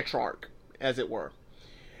 people-pleasing tetrarch, as it were.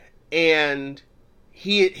 And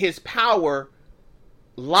his power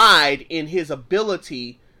lied in his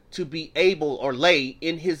ability to be able, or lay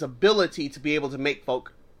in his ability to be able to make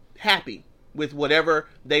folk happy with whatever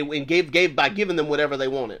they gave by giving them whatever they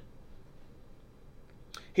wanted.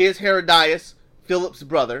 Here's Herodias, Philip's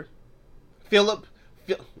brother.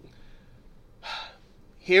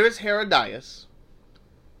 Here is Herodias,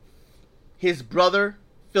 his brother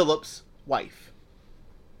Philip's wife.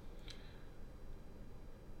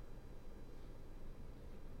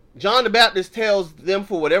 John the Baptist tells them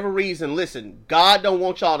for whatever reason, listen, God don't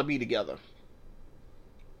want y'all to be together.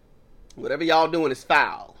 Whatever y'all doing is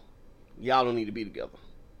foul. Y'all don't need to be together.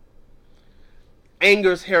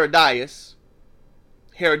 Angers Herodias.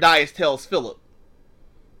 Herodias tells Philip,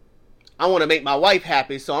 "I want to make my wife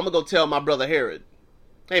happy, so I'm going to go tell my brother Herod,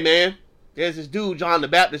 hey man, there's this dude, John the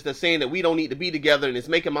Baptist, that's saying that we don't need to be together and it's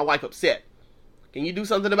making my wife upset. Can you do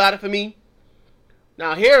something about it for me?"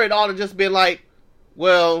 Now Herod ought to just been like,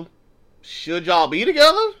 well, should y'all be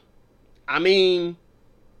together? I mean,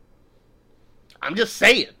 I'm just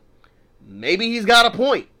saying. Maybe he's got a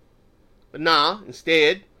point. But nah,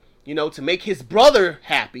 instead, to make his brother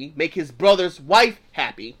happy, make his brother's wife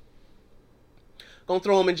happy, gonna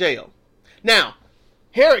throw him in jail. Now,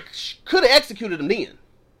 Herod could have executed him then.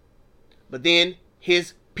 But then,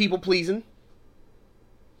 his people pleasing,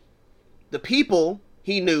 the people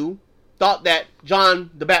he knew thought that John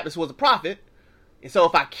the Baptist was a prophet. And so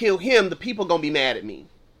if I kill him, the people gonna be mad at me.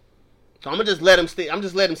 So I'm gonna just let him sit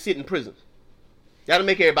in prison. That'll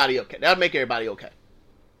make everybody okay. That'll make everybody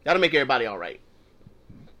all right.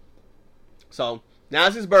 So now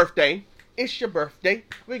it's his birthday. It's your birthday.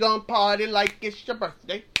 We're gonna party like it's your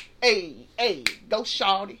birthday. Hey, hey, go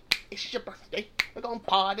shawty. It's your birthday. We're gonna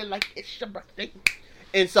party like it's your birthday.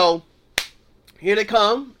 And so, here they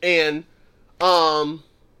come, and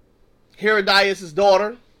Herodias'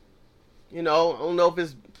 daughter, I don't know if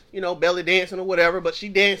it's, belly dancing or whatever, but she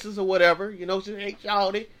dances or whatever. She, hey,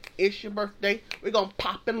 shawty, it's your birthday. We're gonna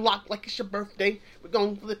pop and lock like it's your birthday. We're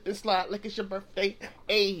gonna flip and slide like it's your birthday.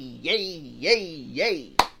 Hey, yay, yay,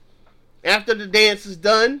 yay. After the dance is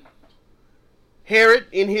done, Herod,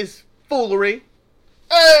 in his foolery,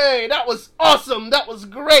 hey, that was awesome. That was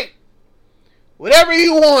great. Whatever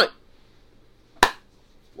you want.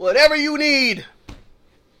 Whatever you need.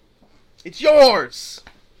 It's yours.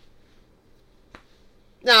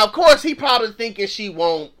 Now, of course, he probably thinking she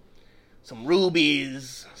want some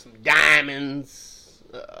rubies, some diamonds,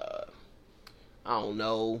 I don't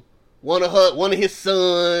know, one of his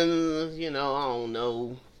sons, I don't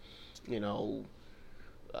know,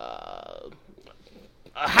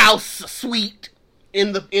 a house, a suite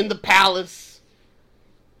in the palace,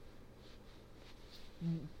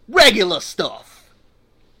 regular stuff.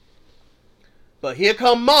 But here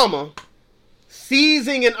come Mama,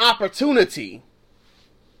 seizing an opportunity.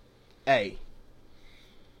 Hey,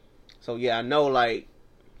 so yeah, I know,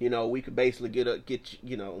 we could basically get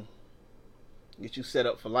you set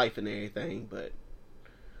up for life and everything, but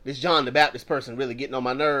this John the Baptist person really getting on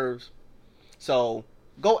my nerves. So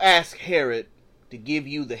go ask Herod to give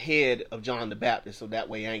you the head of John the Baptist, so that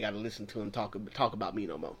way I ain't got to listen to him talk about me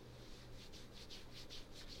no more.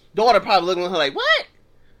 Daughter probably looking at her like, what?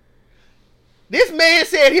 This man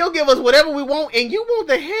said he'll give us whatever we want, and you want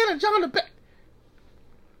the head of John the Baptist?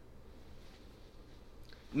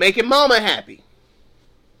 Making Mama happy.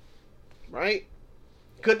 Right?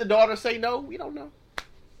 Could the daughter say no? We don't know.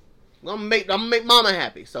 I'm gonna make Mama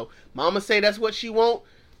happy. So Mama say that's what she want.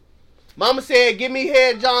 Mama said, give me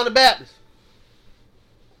head John the Baptist.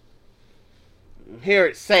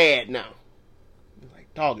 Herod's sad now. He's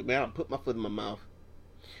like, dog it, man, I'll put my foot in my mouth.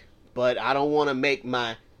 But I don't want to make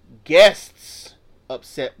my guests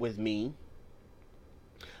upset with me.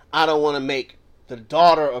 I don't want to make the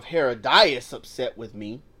daughter of Herodias upset with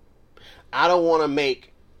me. I don't want to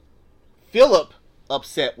make Philip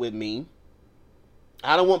upset with me.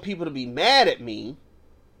 I don't want people to be mad at me.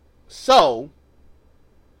 So,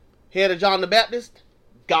 head of John the Baptist,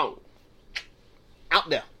 gone. Out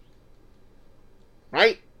there.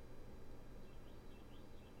 Right?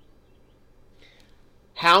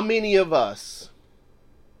 How many of us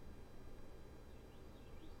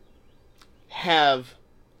have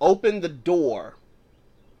opened the door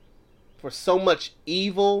for so much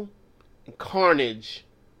evil and carnage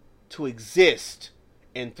to exist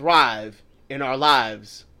and thrive in our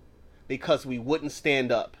lives because we wouldn't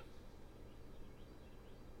stand up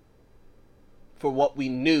for what we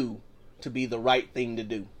knew to be the right thing to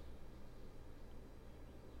do?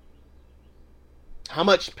 How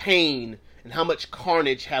much pain and how much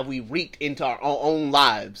carnage have we wreaked into our own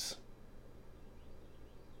lives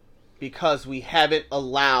because we haven't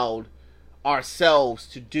allowed ourselves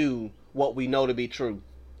to do what we know to be true?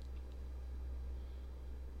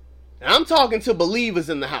 And I'm talking to believers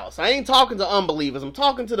in the house. I ain't talking to unbelievers. I'm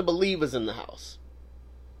talking to the believers in the house.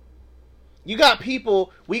 You got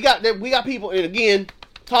people, we got people, and again,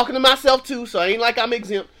 talking to myself too, so I ain't like I'm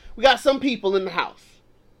exempt. We got some people in the house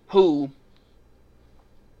who,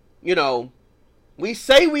 we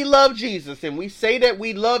say we love Jesus, and we say that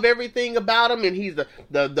we love everything about him, and he's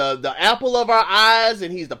the apple of our eyes,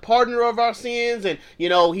 and he's the pardoner of our sins, and,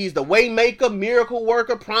 he's the way maker, miracle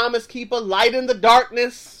worker, promise keeper, light in the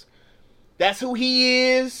darkness. That's who he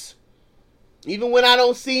is. Even when I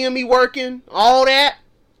don't see him, he working. All that.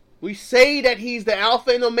 We say that he's the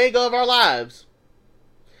Alpha and Omega of our lives.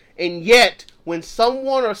 And yet, when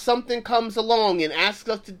someone or something comes along and asks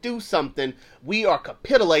us to do something, we are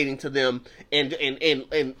capitulating to them and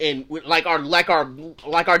like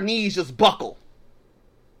our knees just buckle.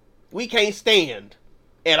 We can't stand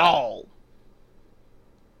at all.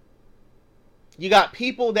 You got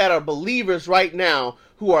people that are believers right now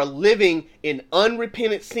who are living in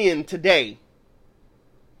unrepentant sin today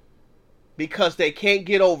because they can't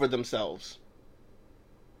get over themselves.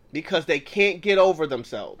 Because they can't get over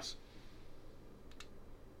themselves.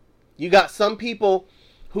 You got some people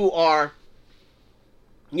who are,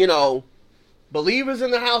 believers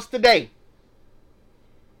in the house today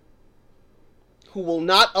who will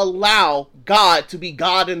not allow God to be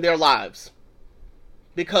God in their lives.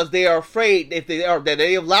 Because they are afraid if they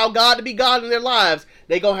allow God to be God in their lives,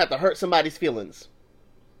 they're going to have to hurt somebody's feelings.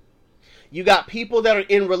 You got people that are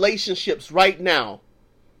in relationships right now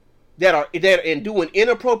that are doing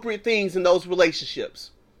inappropriate things in those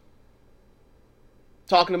relationships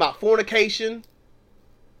talking about fornication,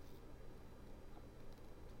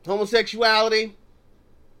 homosexuality,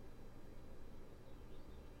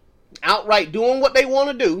 outright doing what they want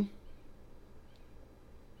to do,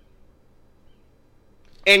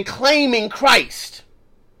 and claiming Christ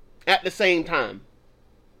at the same time.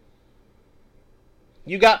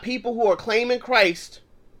 You got people who are claiming Christ,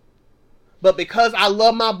 but because I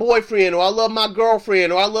love my boyfriend, or I love my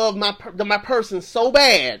girlfriend, or I love my person so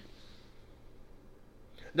bad,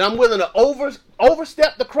 that I'm willing to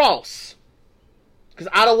overstep the cross, because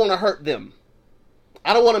I don't want to hurt them.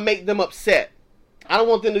 I don't want to make them upset. I don't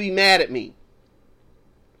want them to be mad at me.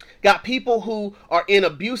 Got people who are in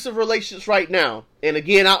abusive relationships right now. And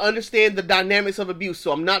again, I understand the dynamics of abuse,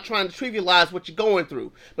 so I'm not trying to trivialize what you're going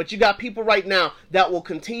through. But you got people right now that will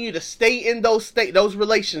continue to stay in those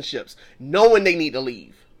relationships, knowing they need to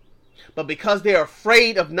leave. But because they're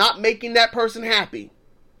afraid of not making that person happy,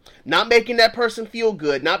 not making that person feel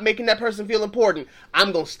good, not making that person feel important,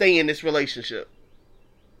 I'm going to stay in this relationship.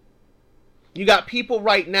 You got people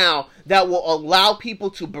right now that will allow people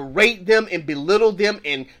to berate them and belittle them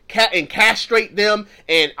and castrate them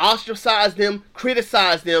and ostracize them,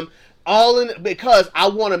 criticize them, because I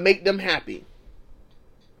want to make them happy.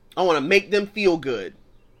 I want to make them feel good.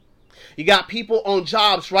 You got people on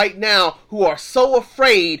jobs right now who are so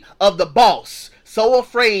afraid of the boss, so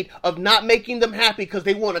afraid of not making them happy because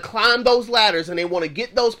they want to climb those ladders and they want to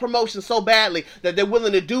get those promotions so badly that they're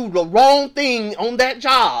willing to do the wrong thing on that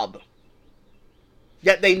job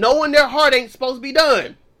that they know in their heart ain't supposed to be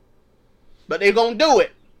done. But they're going to do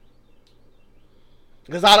it.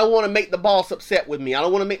 Because I don't want to make the boss upset with me. I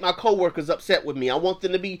don't want to make my coworkers upset with me. I want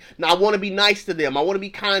to be nice to them. I want to be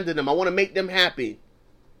kind to them. I want to make them happy.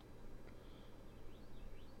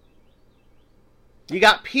 You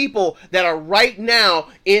got people that are right now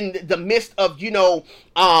in the midst of,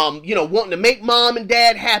 wanting to make mom and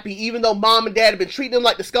dad happy, even though mom and dad have been treating them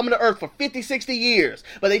like the scum of the earth for 50, 60 years.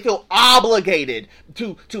 But they feel obligated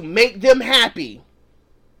to make them happy.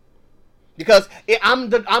 Because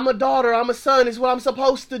I'm a daughter, I'm a son, it's what I'm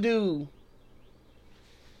supposed to do.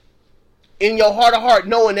 In your heart of heart,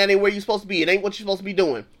 knowing that ain't where you're supposed to be. It ain't what you're supposed to be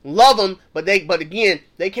doing. Love them, but again,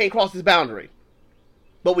 they can't cross this boundary.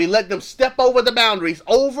 But we let them step over the boundaries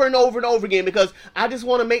over and over and over again because I just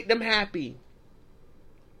want to make them happy.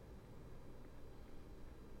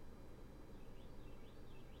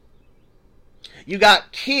 You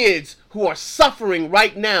got kids who are suffering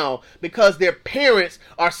right now because their parents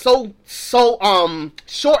are so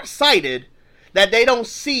short-sighted that they don't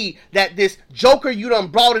see that this joker you done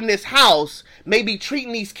brought in this house may be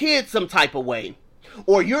treating these kids some type of way.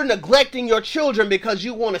 Or you're neglecting your children because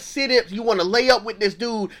you want to lay up with this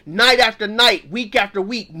dude night after night, week after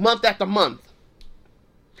week, month after month,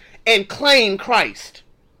 and claim Christ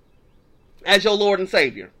as your Lord and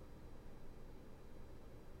Savior.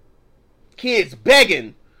 Kids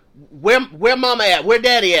begging, where mama at, where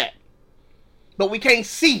daddy at? But we can't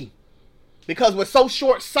see because we're so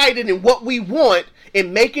short-sighted in what we want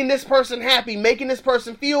in making this person happy, making this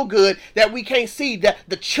person feel good, that we can't see that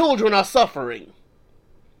the children are suffering.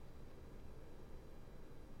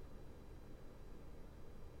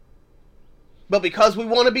 But because we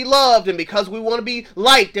want to be loved and because we want to be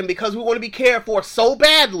liked and because we want to be cared for so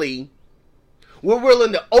badly, we're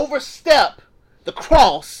willing to overstep the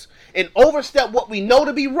cross and overstep what we know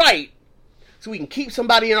to be right so we can keep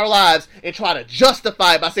somebody in our lives and try to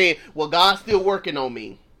justify it by saying, well, God's still working on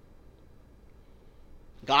me.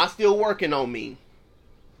 God's still working on me.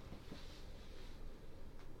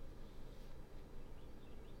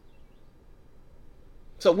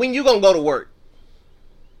 So when you gonna go to work?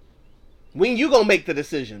 When you gonna make the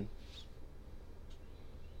decision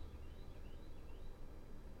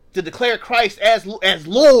to declare Christ as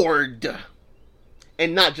Lord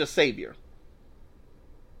and not just Savior?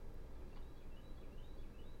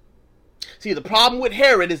 See, the problem with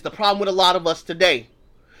Herod is the problem with a lot of us today.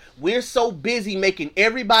 We're so busy making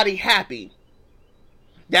everybody happy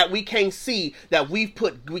that we can't see that we've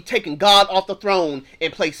taken God off the throne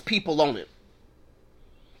and placed people on it.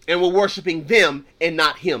 And we're worshiping them and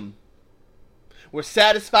not Him. We're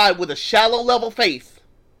satisfied with a shallow level faith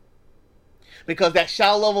because that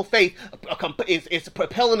shallow level faith is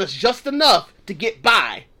propelling us just enough to get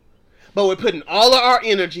by. But we're putting all of our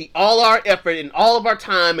energy, all our effort, and all of our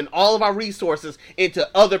time and all of our resources into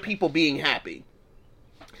other people being happy.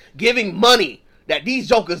 Giving money that these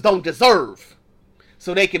jokers don't deserve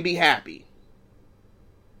so they can be happy.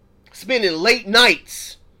 Spending late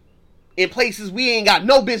nights in places we ain't got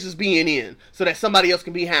no business being in so that somebody else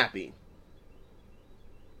can be happy.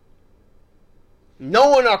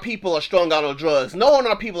 Knowing our people are strung out on drugs, knowing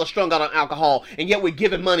our people are strung out on alcohol, and yet we're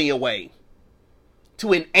giving money away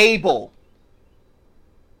to enable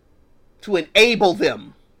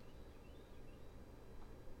them.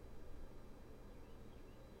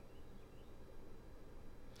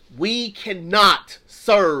 We cannot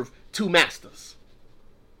serve two masters.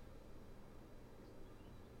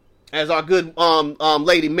 As our good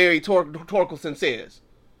lady Mary Torkelson says,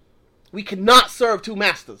 we cannot serve two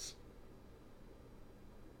masters.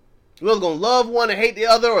 We're going to love one and hate the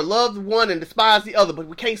other, or love one and despise the other, but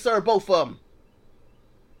we can't serve both of them.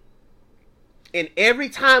 And every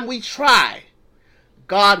time we try,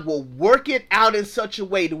 God will work it out in such a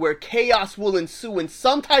way to where chaos will ensue in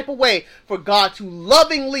some type of way for God to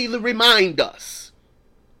lovingly remind us.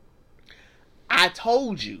 I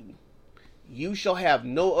told you, you shall have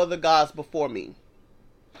no other gods before me.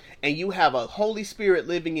 And you have a Holy Spirit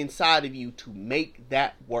living inside of you to make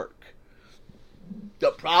that work.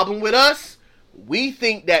 The problem with us, we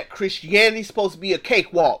think that Christianity is supposed to be a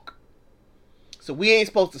cakewalk. So we ain't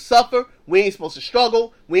supposed to suffer, we ain't supposed to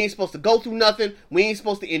struggle, we ain't supposed to go through nothing, we ain't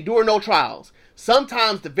supposed to endure no trials.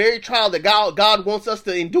 Sometimes the very trial that God wants us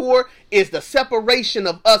to endure is the separation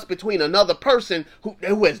of us between another person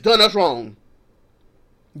who has done us wrong.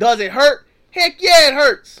 Does it hurt? Heck yeah, it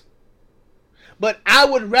hurts. But I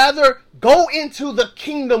would rather go into the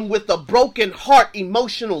kingdom with a broken heart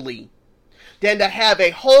emotionally than to have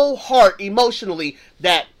a whole heart emotionally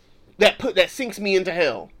that sinks me into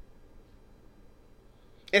hell.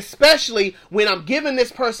 Especially when I'm giving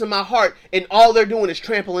this person my heart and all they're doing is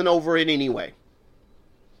trampling over it anyway.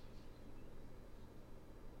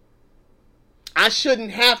 I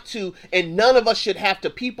shouldn't have to, and none of us should have to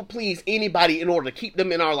people please anybody in order to keep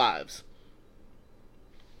them in our lives.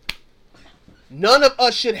 None of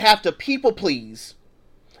us should have to people please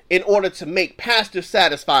in order to make pastors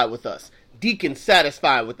satisfied with us, deacons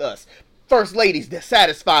satisfied with us, first ladies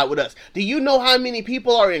satisfied with us. Do you know how many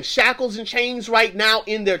people are in shackles and chains right now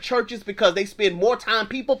in their churches because they spend more time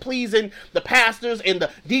people pleasing the pastors and the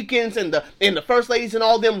deacons and the first ladies and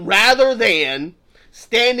all them rather than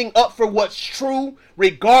standing up for what's true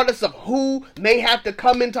regardless of who may have to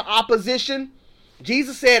come into opposition?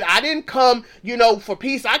 Jesus said, I didn't come, for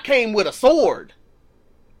peace. I came with a sword.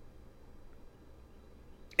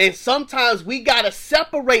 And sometimes we got to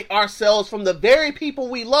separate ourselves from the very people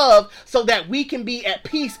we love so that we can be at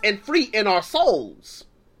peace and free in our souls.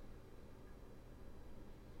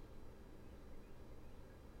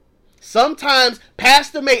 Sometimes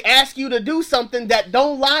pastor may ask you to do something that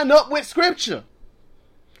don't line up with scripture.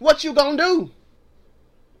 What you gonna do?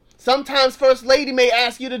 Sometimes first lady may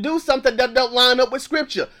ask you to do something that don't line up with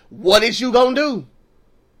scripture. What is you gonna do?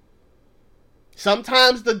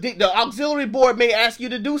 Sometimes the auxiliary board may ask you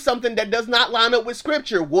to do something that does not line up with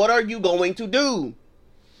scripture. What are you going to do?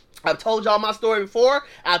 I've told y'all my story before.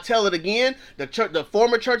 I'll tell it again. The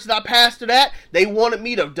former church that I pastored at, they wanted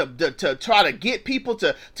me to try to get people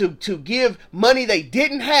to give money they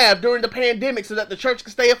didn't have during the pandemic so that the church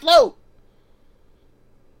could stay afloat.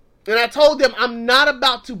 And I told them, I'm not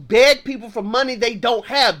about to beg people for money they don't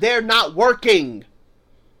have. They're not working.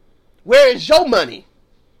 Where is your money?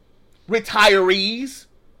 Retirees.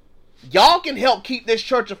 Y'all can help keep this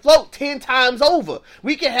church afloat 10 times over.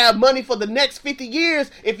 We can have money for the next 50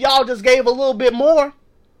 years if y'all just gave a little bit more.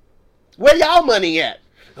 Where y'all money at?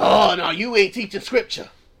 Oh, no, you ain't teaching scripture.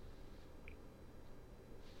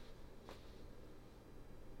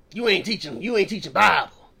 You ain't teaching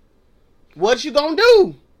Bible. What you gonna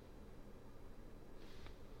do?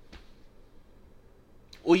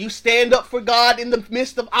 Will you stand up for God in the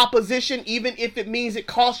midst of opposition, even if it means it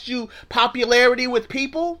costs you popularity with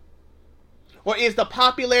people? Or is the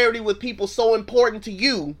popularity with people so important to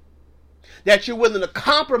you that you're willing to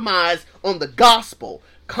compromise on the gospel,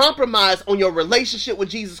 compromise on your relationship with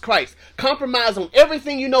Jesus Christ, compromise on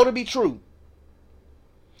everything you know to be true,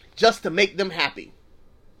 just to make them happy?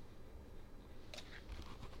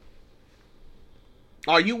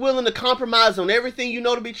 Are you willing to compromise on everything you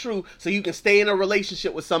know to be true so you can stay in a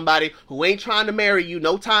relationship with somebody who ain't trying to marry you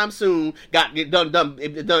no time soon, ain't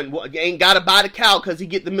got to buy the cow because he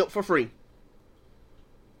get the milk for free?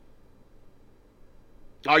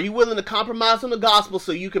 Are you willing to compromise on the gospel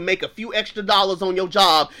so you can make a few extra dollars on your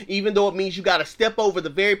job, even though it means you got to step over the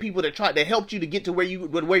very people that helped you to get to where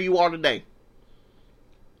you are today?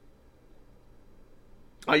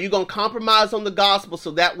 Are you going to compromise on the gospel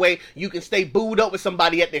so that way you can stay booed up with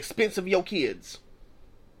somebody at the expense of your kids?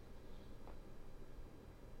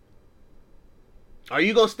 Are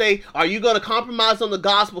you going to compromise on the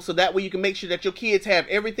gospel so that way you can make sure that your kids have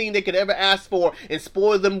everything they could ever ask for and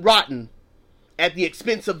spoil them rotten at the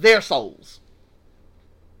expense of their souls?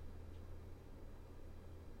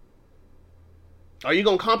 Are you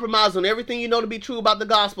going to compromise on everything you know to be true about the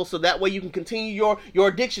gospel so that way you can continue your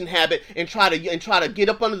addiction habit and try to get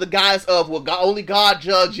up under the guise of, well, God, only God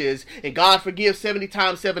judges and God forgives 70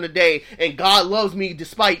 times 7 a day and God loves me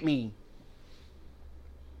despite me?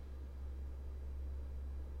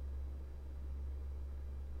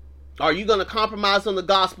 Are you going to compromise on the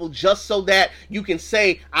gospel just so that you can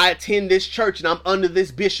say, I attend this church and I'm under this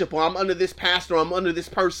bishop, or I'm under this pastor, or I'm under this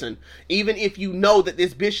person, even if you know that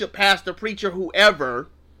this bishop, pastor, preacher, whoever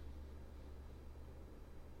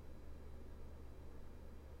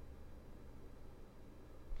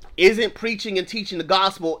isn't preaching and teaching the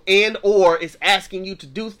gospel, and or is asking you to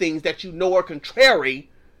do things that you know are contrary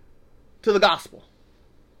to the gospel?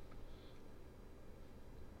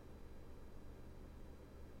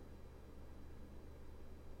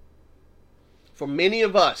 For many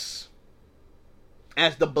of us,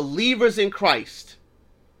 as the believers in Christ,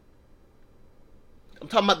 I'm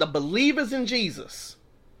talking about the believers in Jesus,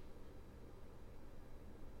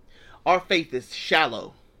 our faith is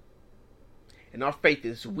shallow and our faith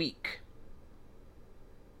is weak.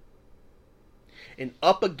 And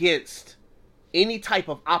up against any type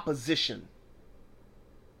of opposition,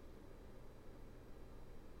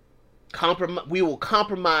 we will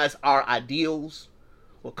compromise our ideals,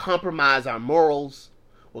 we'll compromise our morals,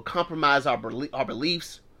 we'll compromise our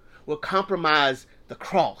beliefs, we'll compromise the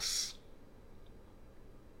cross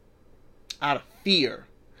out of fear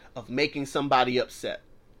of making somebody upset.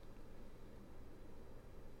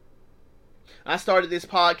 I started this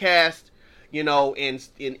podcast,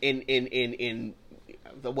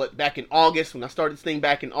 back in August. When I started this thing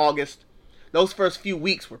back in August, those first few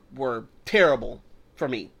weeks were terrible for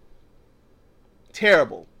me.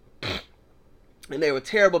 Terrible. And they were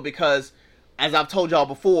terrible because, as I've told y'all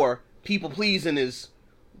before, people pleasing is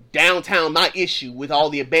downtown my issue with all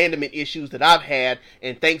the abandonment issues that I've had.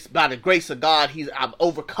 And thanks by the grace of God, I've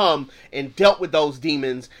overcome and dealt with those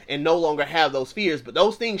demons and no longer have those fears. But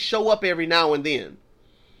those things show up every now and then.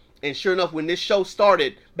 And sure enough, when this show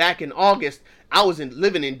started back in August, I was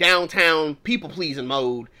living in downtown people pleasing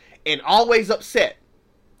mode and always upset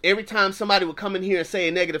every time somebody would come in here and say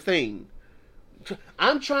a negative thing.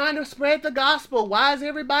 I'm trying to spread the gospel. Why is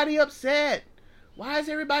everybody upset? Why is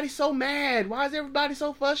everybody so mad? Why is everybody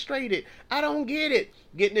so frustrated? I don't get it.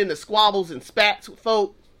 Getting into squabbles and spats with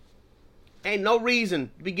folk. Ain't no reason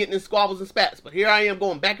to be getting in squabbles and spats. But here I am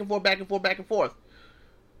going back and forth, back and forth, back and forth.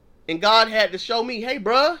 And God had to show me, hey,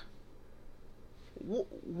 bruh,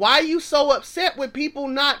 why are you so upset with people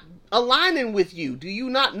not aligning with you? Do you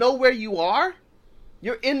not know where you are?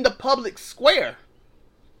 You're in the public square.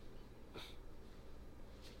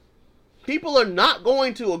 People are not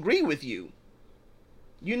going to agree with you.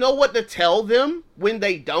 You know what to tell them when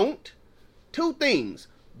they don't? 2 things.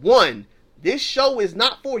 1, this show is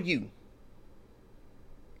not for you.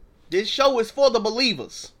 This show is for the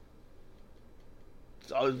believers.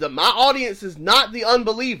 So my audience is not the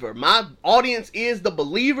unbeliever. My audience is the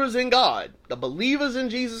believers in God. The believers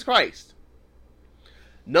in Jesus Christ.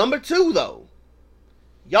 Number 2, though.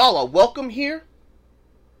 Y'all are welcome here.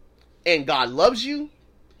 And God loves you.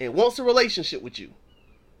 And wants a relationship with you.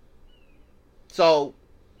 So,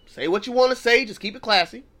 say what you want to say. Just keep it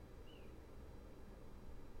classy.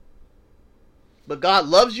 But God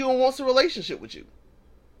loves you and wants a relationship with you.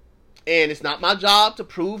 And it's not my job to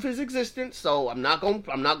prove his existence. So I'm not going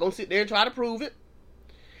to sit there and try to prove it.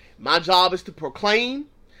 My job is to proclaim.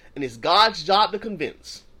 And it's God's job to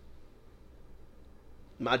convince.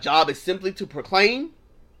 My job is simply to proclaim.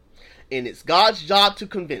 And it's God's job to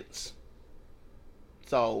convince.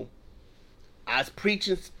 So, I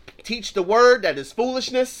teach the word that is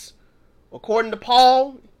foolishness. According to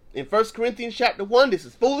Paul, in 1 Corinthians chapter 1, this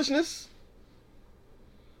is foolishness.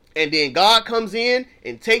 And then God comes in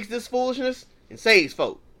and takes this foolishness and saves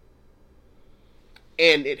folk.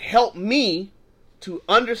 And it helped me to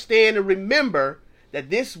understand and remember that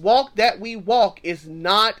this walk that we walk is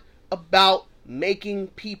not about making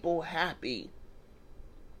people happy.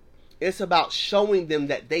 It's about showing them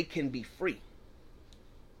that they can be free.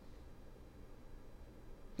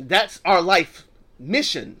 That's our life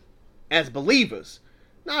mission as believers.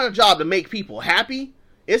 Not our job to make people happy.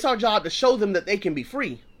 It's our job to show them that they can be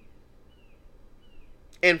free.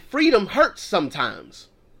 And freedom hurts sometimes.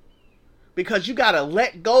 Because you got to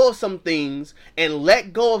let go of some things and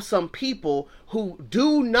let go of some people who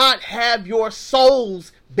do not have your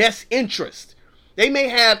soul's best interest. They may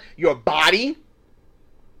have your body,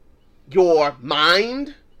 your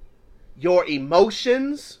mind, your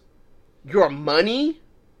emotions, your money,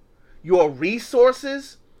 your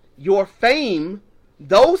resources, your fame,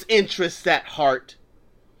 those interests at heart.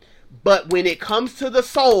 But when it comes to the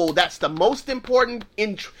soul, that's the most important.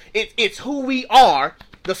 It's who we are,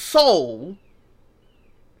 the soul.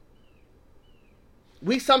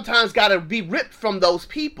 We sometimes got to be ripped from those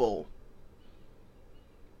people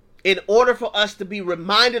in order for us to be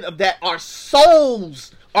reminded of that our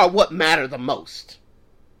souls are what matter the most.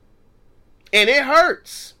 And it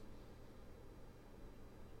hurts.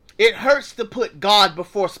 It hurts to put God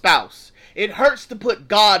before spouse. It hurts to put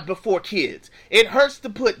God before kids. It hurts to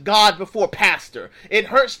put God before pastor. It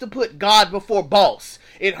hurts to put God before boss.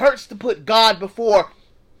 It hurts to put God before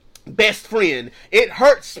best friend. It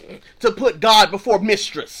hurts to put God before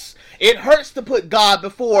mistress. It hurts to put God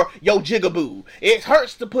before your jigaboo. It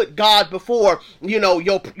hurts to put God before,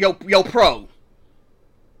 your pro.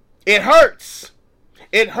 It hurts.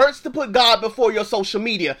 It hurts to put God before your social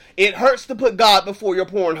media. It hurts to put God before your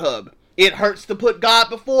Pornhub. It hurts to put God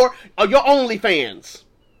before your OnlyFans.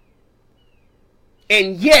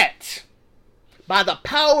 And yet, by the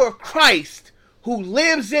power of Christ who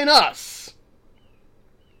lives in us,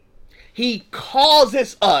 He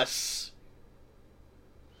causes us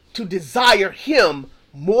to desire Him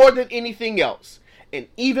more than anything else. And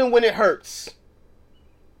even when it hurts,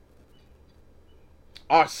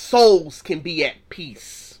 our souls can be at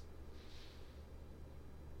peace.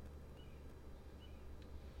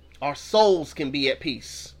 Our souls can be at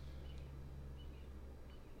peace.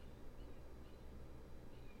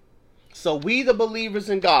 So we, the believers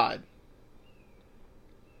in God,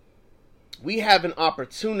 we have an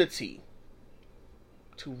opportunity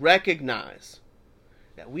to recognize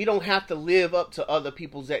that we don't have to live up to other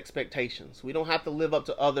people's expectations. We don't have to live up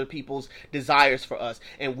to other people's desires for us.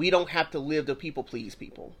 And we don't have to live to please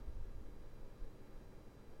people.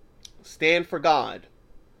 Stand for God.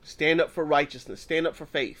 Stand up for righteousness. Stand up for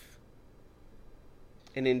faith.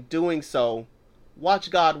 And in doing so,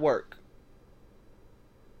 watch God work.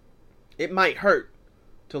 It might hurt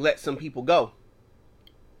to let some people go.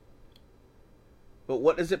 But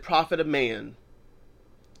what does it profit a man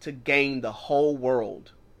to gain the whole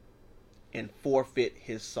world and forfeit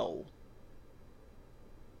his soul?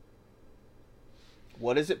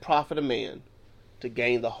 What does it profit a man to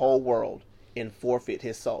gain the whole world and forfeit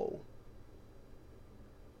his soul?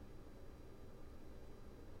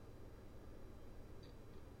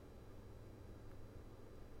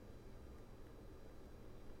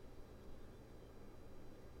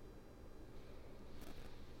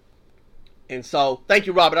 And so, thank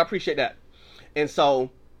you, Robert. I appreciate that. And so,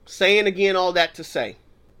 saying again all that to say,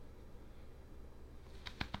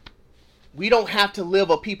 we don't have to live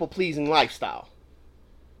a people-pleasing lifestyle.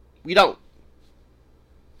 We don't.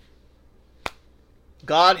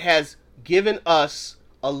 God has given us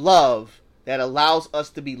a love that allows us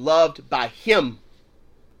to be loved by Him.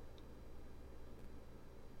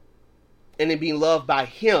 And in being loved by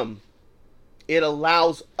Him, it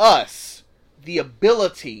allows us the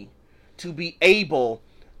ability to be able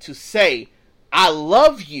to say, I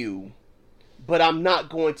love you, but I'm not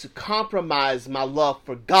going to compromise my love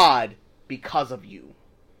for God because of you.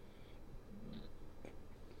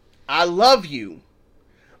 I love you,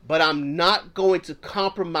 but I'm not going to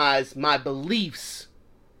compromise my beliefs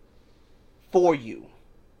for you.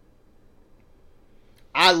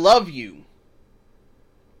 I love you,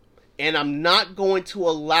 and I'm not going to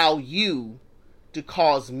allow you to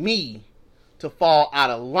cause me to fall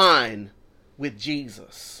out of line with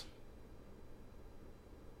Jesus.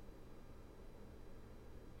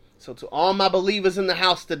 So to all my believers in the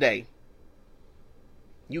house today,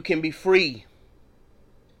 you can be free.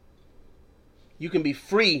 You can be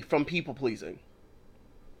free from people pleasing.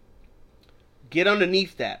 Get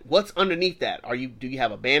underneath that. What's underneath that? Do you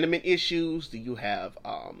have abandonment issues? Do you have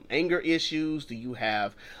anger issues? Do you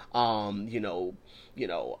have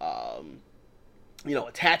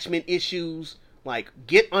attachment issues? Like,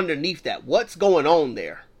 get underneath that. What's going on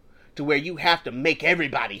there to where you have to make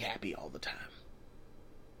everybody happy all the time?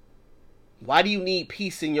 Why do you need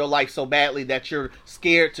peace in your life so badly that you're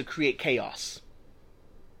scared to create chaos?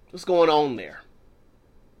 What's going on there?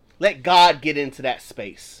 Let God get into that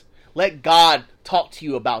space. Let God talk to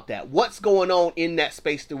you about that. What's going on in that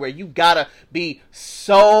space to where you gotta be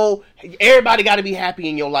so, everybody gotta be happy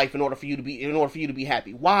in your life in order for you to be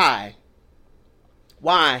happy. Why?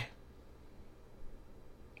 Why?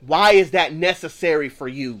 Why is that necessary for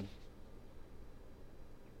you?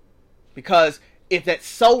 Because if that's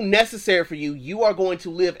so necessary for you, you are going to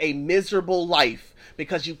live a miserable life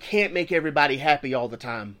because you can't make everybody happy all the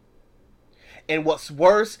time. And what's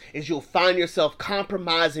worse is you'll find yourself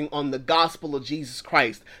compromising on the gospel of Jesus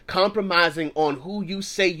Christ, compromising on who you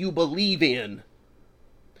say you believe in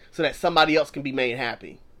so that somebody else can be made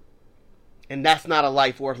happy. And that's not a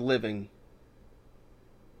life worth living,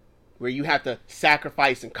 where you have to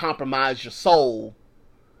sacrifice and compromise your soul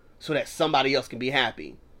so that somebody else can be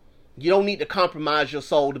happy. You don't need to compromise your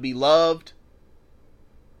soul to be loved.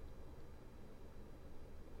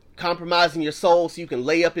 Compromising your soul so you can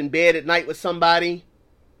lay up in bed at night with somebody,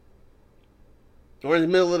 or in the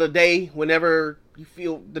middle of the day whenever you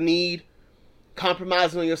feel the need.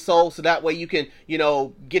 Compromising on your soul so that way you can,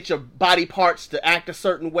 get your body parts to act a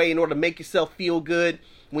certain way in order to make yourself feel good,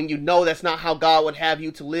 when you know that's not how God would have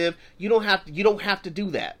you to live. You don't have to do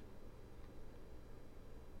that.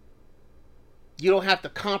 You don't have to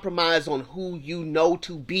compromise on who you know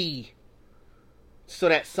to be so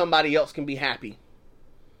that somebody else can be happy.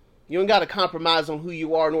 You don't got to compromise on who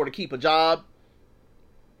you are in order to keep a job.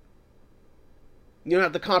 You don't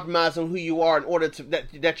have to compromise on who you are in order to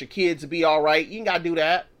that your kids will be all right. You ain't got to do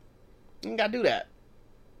that. You ain't got to do that.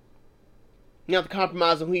 You have to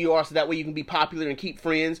compromise on who you are so that way you can be popular and keep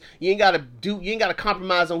friends. You ain't got to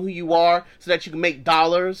compromise on who you are so that you can make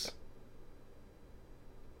dollars.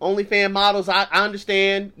 OnlyFans models, I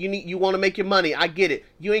understand. You want to make your money. I get it.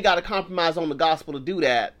 You ain't got to compromise on the gospel to do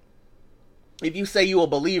that. If you say you're a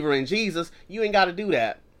believer in Jesus, you ain't got to do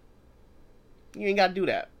that. You ain't got to do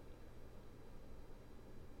that.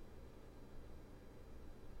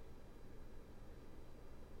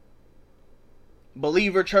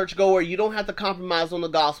 Believer, churchgoer, you don't have to compromise on the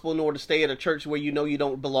gospel in order to stay at a church where you know you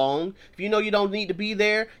don't belong. If you know you don't need to be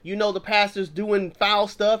there, you know the pastor's doing foul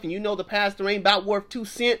stuff, and you know the pastor ain't about worth 2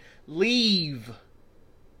 cents, leave.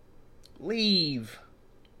 Leave.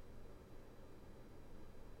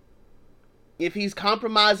 If he's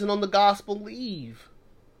compromising on the gospel, leave.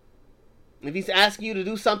 If he's asking you to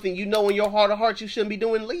do something you know in your heart of hearts you shouldn't be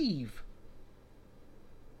doing, leave.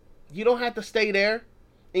 You don't have to stay there.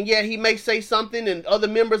 And yeah, he may say something, and other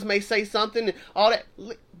members may say something, and all that.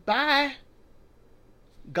 Bye.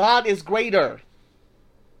 God is greater.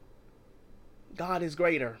 God is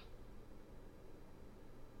greater.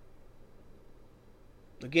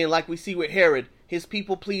 Again, like we see with Herod, his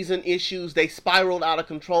people-pleasing issues, they spiraled out of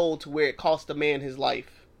control to where it cost a man his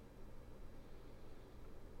life.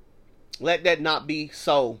 Let that not be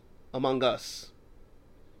so among us.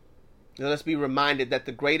 Let us be reminded that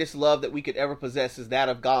the greatest love that we could ever possess is that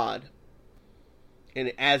of God.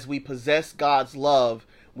 And as we possess God's love,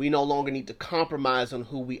 we no longer need to compromise on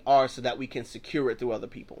who we are so that we can secure it through other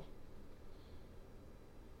people.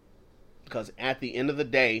 Because at the end of the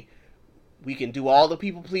day, we can do all the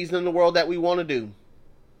people pleasing in the world that we want to do.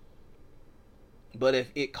 But if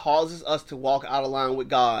it causes us to walk out of line with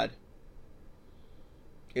God,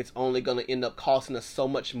 it's only going to end up costing us so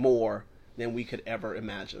much more than we could ever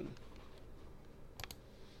imagine.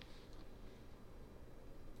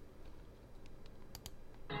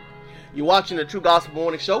 You're watching the True Gospel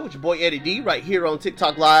Morning Show with your boy Eddie D right here on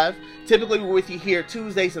TikTok Live. Typically we're with you here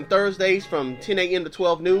Tuesdays and Thursdays from 10 a.m. to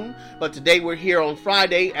 12 noon. But today we're here on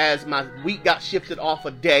Friday as my week got shifted off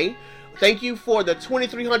a day. Thank you for the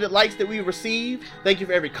 2,300 likes that we received. Thank you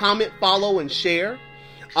for every comment, follow, and share.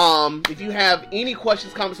 If you have any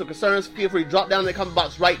questions, comments, or concerns, feel free to drop down in the comment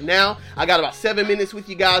box right now. I got about 7 minutes with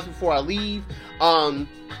you guys before I leave.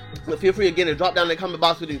 But feel free again to drop down in the comment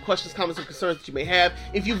box with any questions, comments, or concerns that you may have.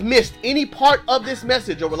 If you've missed any part of this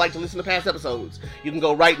message or would like to listen to past episodes, you can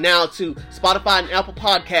go right now to Spotify and Apple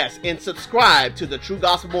Podcasts and subscribe to the True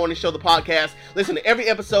Gospel Morning Show, the podcast. Listen to every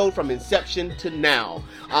episode from inception to now.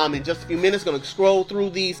 In just a few minutes, going to scroll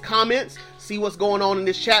through these comments, see what's going on in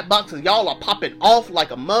this chat box, and y'all are popping off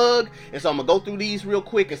like a mug. And so I'm going to go through these real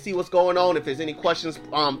quick and see what's going on. If there's any questions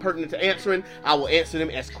pertinent to answering, I will answer them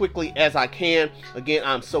as quickly as I can. Again,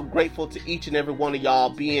 I'm so grateful to each and every one of y'all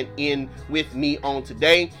being in with me on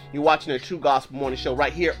today. You're watching the True Gospel Morning Show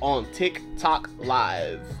right here on TikTok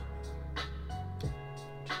Live.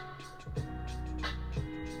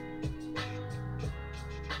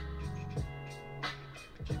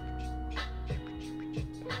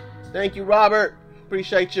 Thank you, Robert.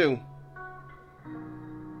 Appreciate you.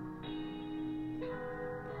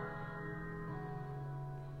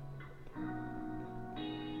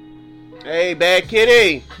 Hey, Bad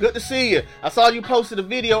Kitty. Good to see you. I saw you posted a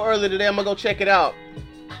video earlier today. I'm going to go check it out.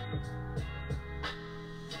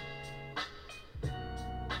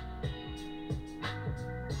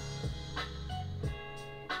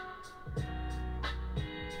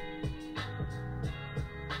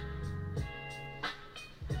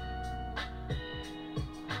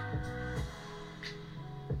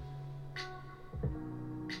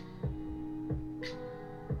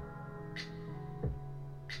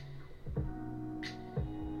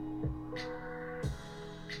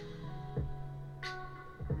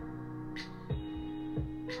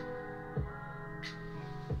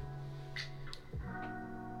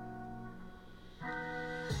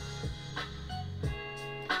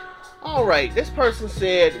 All right, this person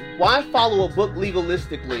said, why follow a book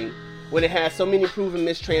legalistically when it has so many proven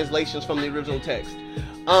mistranslations from the original text?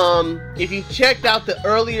 If you checked out the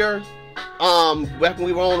earlier, back when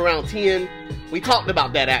we were on around 10, we talked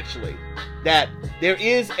about that actually. That there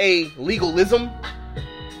is a legalism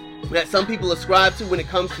that some people ascribe to when it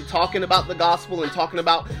comes to talking about the gospel and talking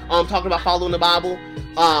about following the Bible.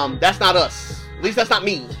 That's not us. At least that's not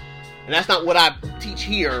me. And that's not what I teach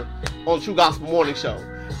here on True Gospel Morning Show.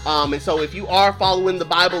 And so if you are following the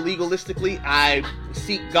Bible legalistically, I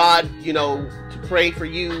seek God, to pray for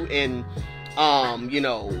you and,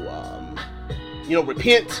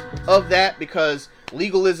 repent of that, because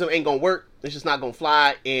legalism ain't gonna work. It's just not gonna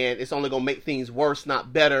fly, and it's only gonna make things worse,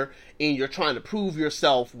 not better. And you're trying to prove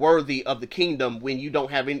yourself worthy of the kingdom when you don't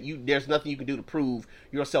have any. There's nothing you can do to prove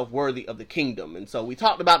yourself worthy of the kingdom. And so we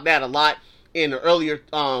talked about that a lot in the earlier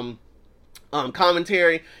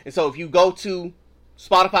commentary. And so if you go to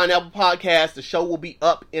Spotify and Apple Podcasts, the show will be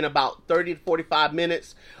up in about 30 to 45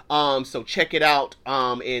 minutes. So check it out.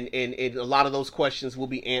 And a lot of those questions will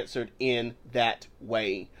be answered in that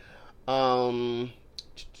way. Let's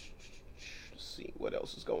see what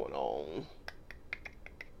else is going on.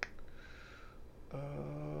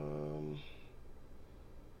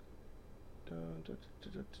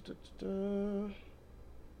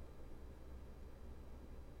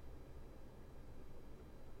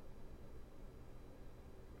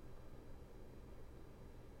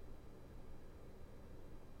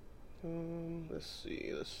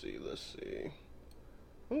 Let's see.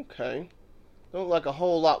 Okay. Don't look like a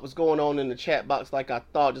whole lot was going on in the chat box like I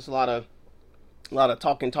thought. Just a lot of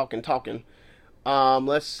talking.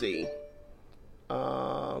 Let's see.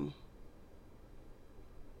 Mad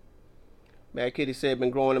Kitty said, been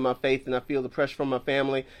growing in my faith and I feel the pressure from my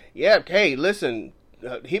family. Yeah, hey, listen.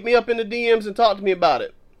 Hit me up in the DMs and talk to me about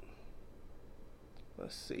it.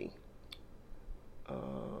 Let's see.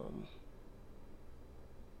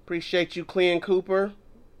 Appreciate you, Clean Cooper.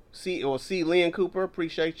 C. Lynn Cooper.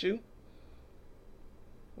 Appreciate you.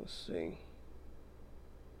 Let's see.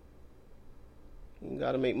 You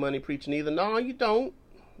gotta make money preaching either. No, you don't.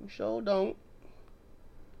 You sure don't.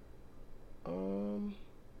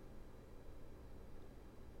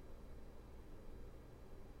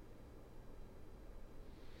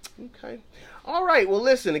 Okay. All right. Well,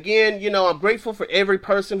 listen, again, I'm grateful for every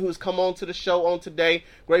person who's come on to the show on today.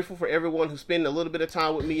 Grateful for everyone who's spent a little bit of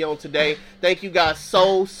time with me on today. Thank you guys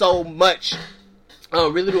so much. I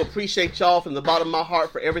really do appreciate y'all from the bottom of my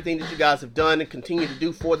heart for everything that you guys have done and continue to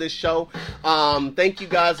do for this show. Thank you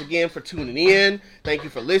guys again for tuning in. Thank you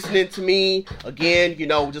for listening to me. Again,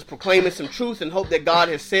 just proclaiming some truth and hope that God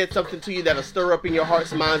has said something to you that'll stir up in your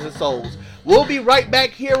hearts, minds, and souls. We'll be right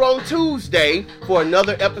back here on Tuesday for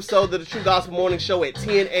another episode of the True Gospel Morning Show at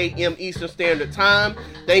 10 a.m. Eastern Standard Time.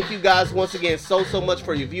 Thank you guys once again so much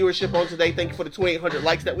for your viewership on today. Thank you for the 2,800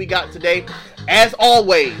 likes that we got today. As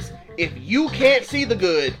always, if you can't see the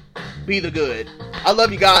good, be the good. I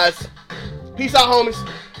love you guys. Peace out, homies.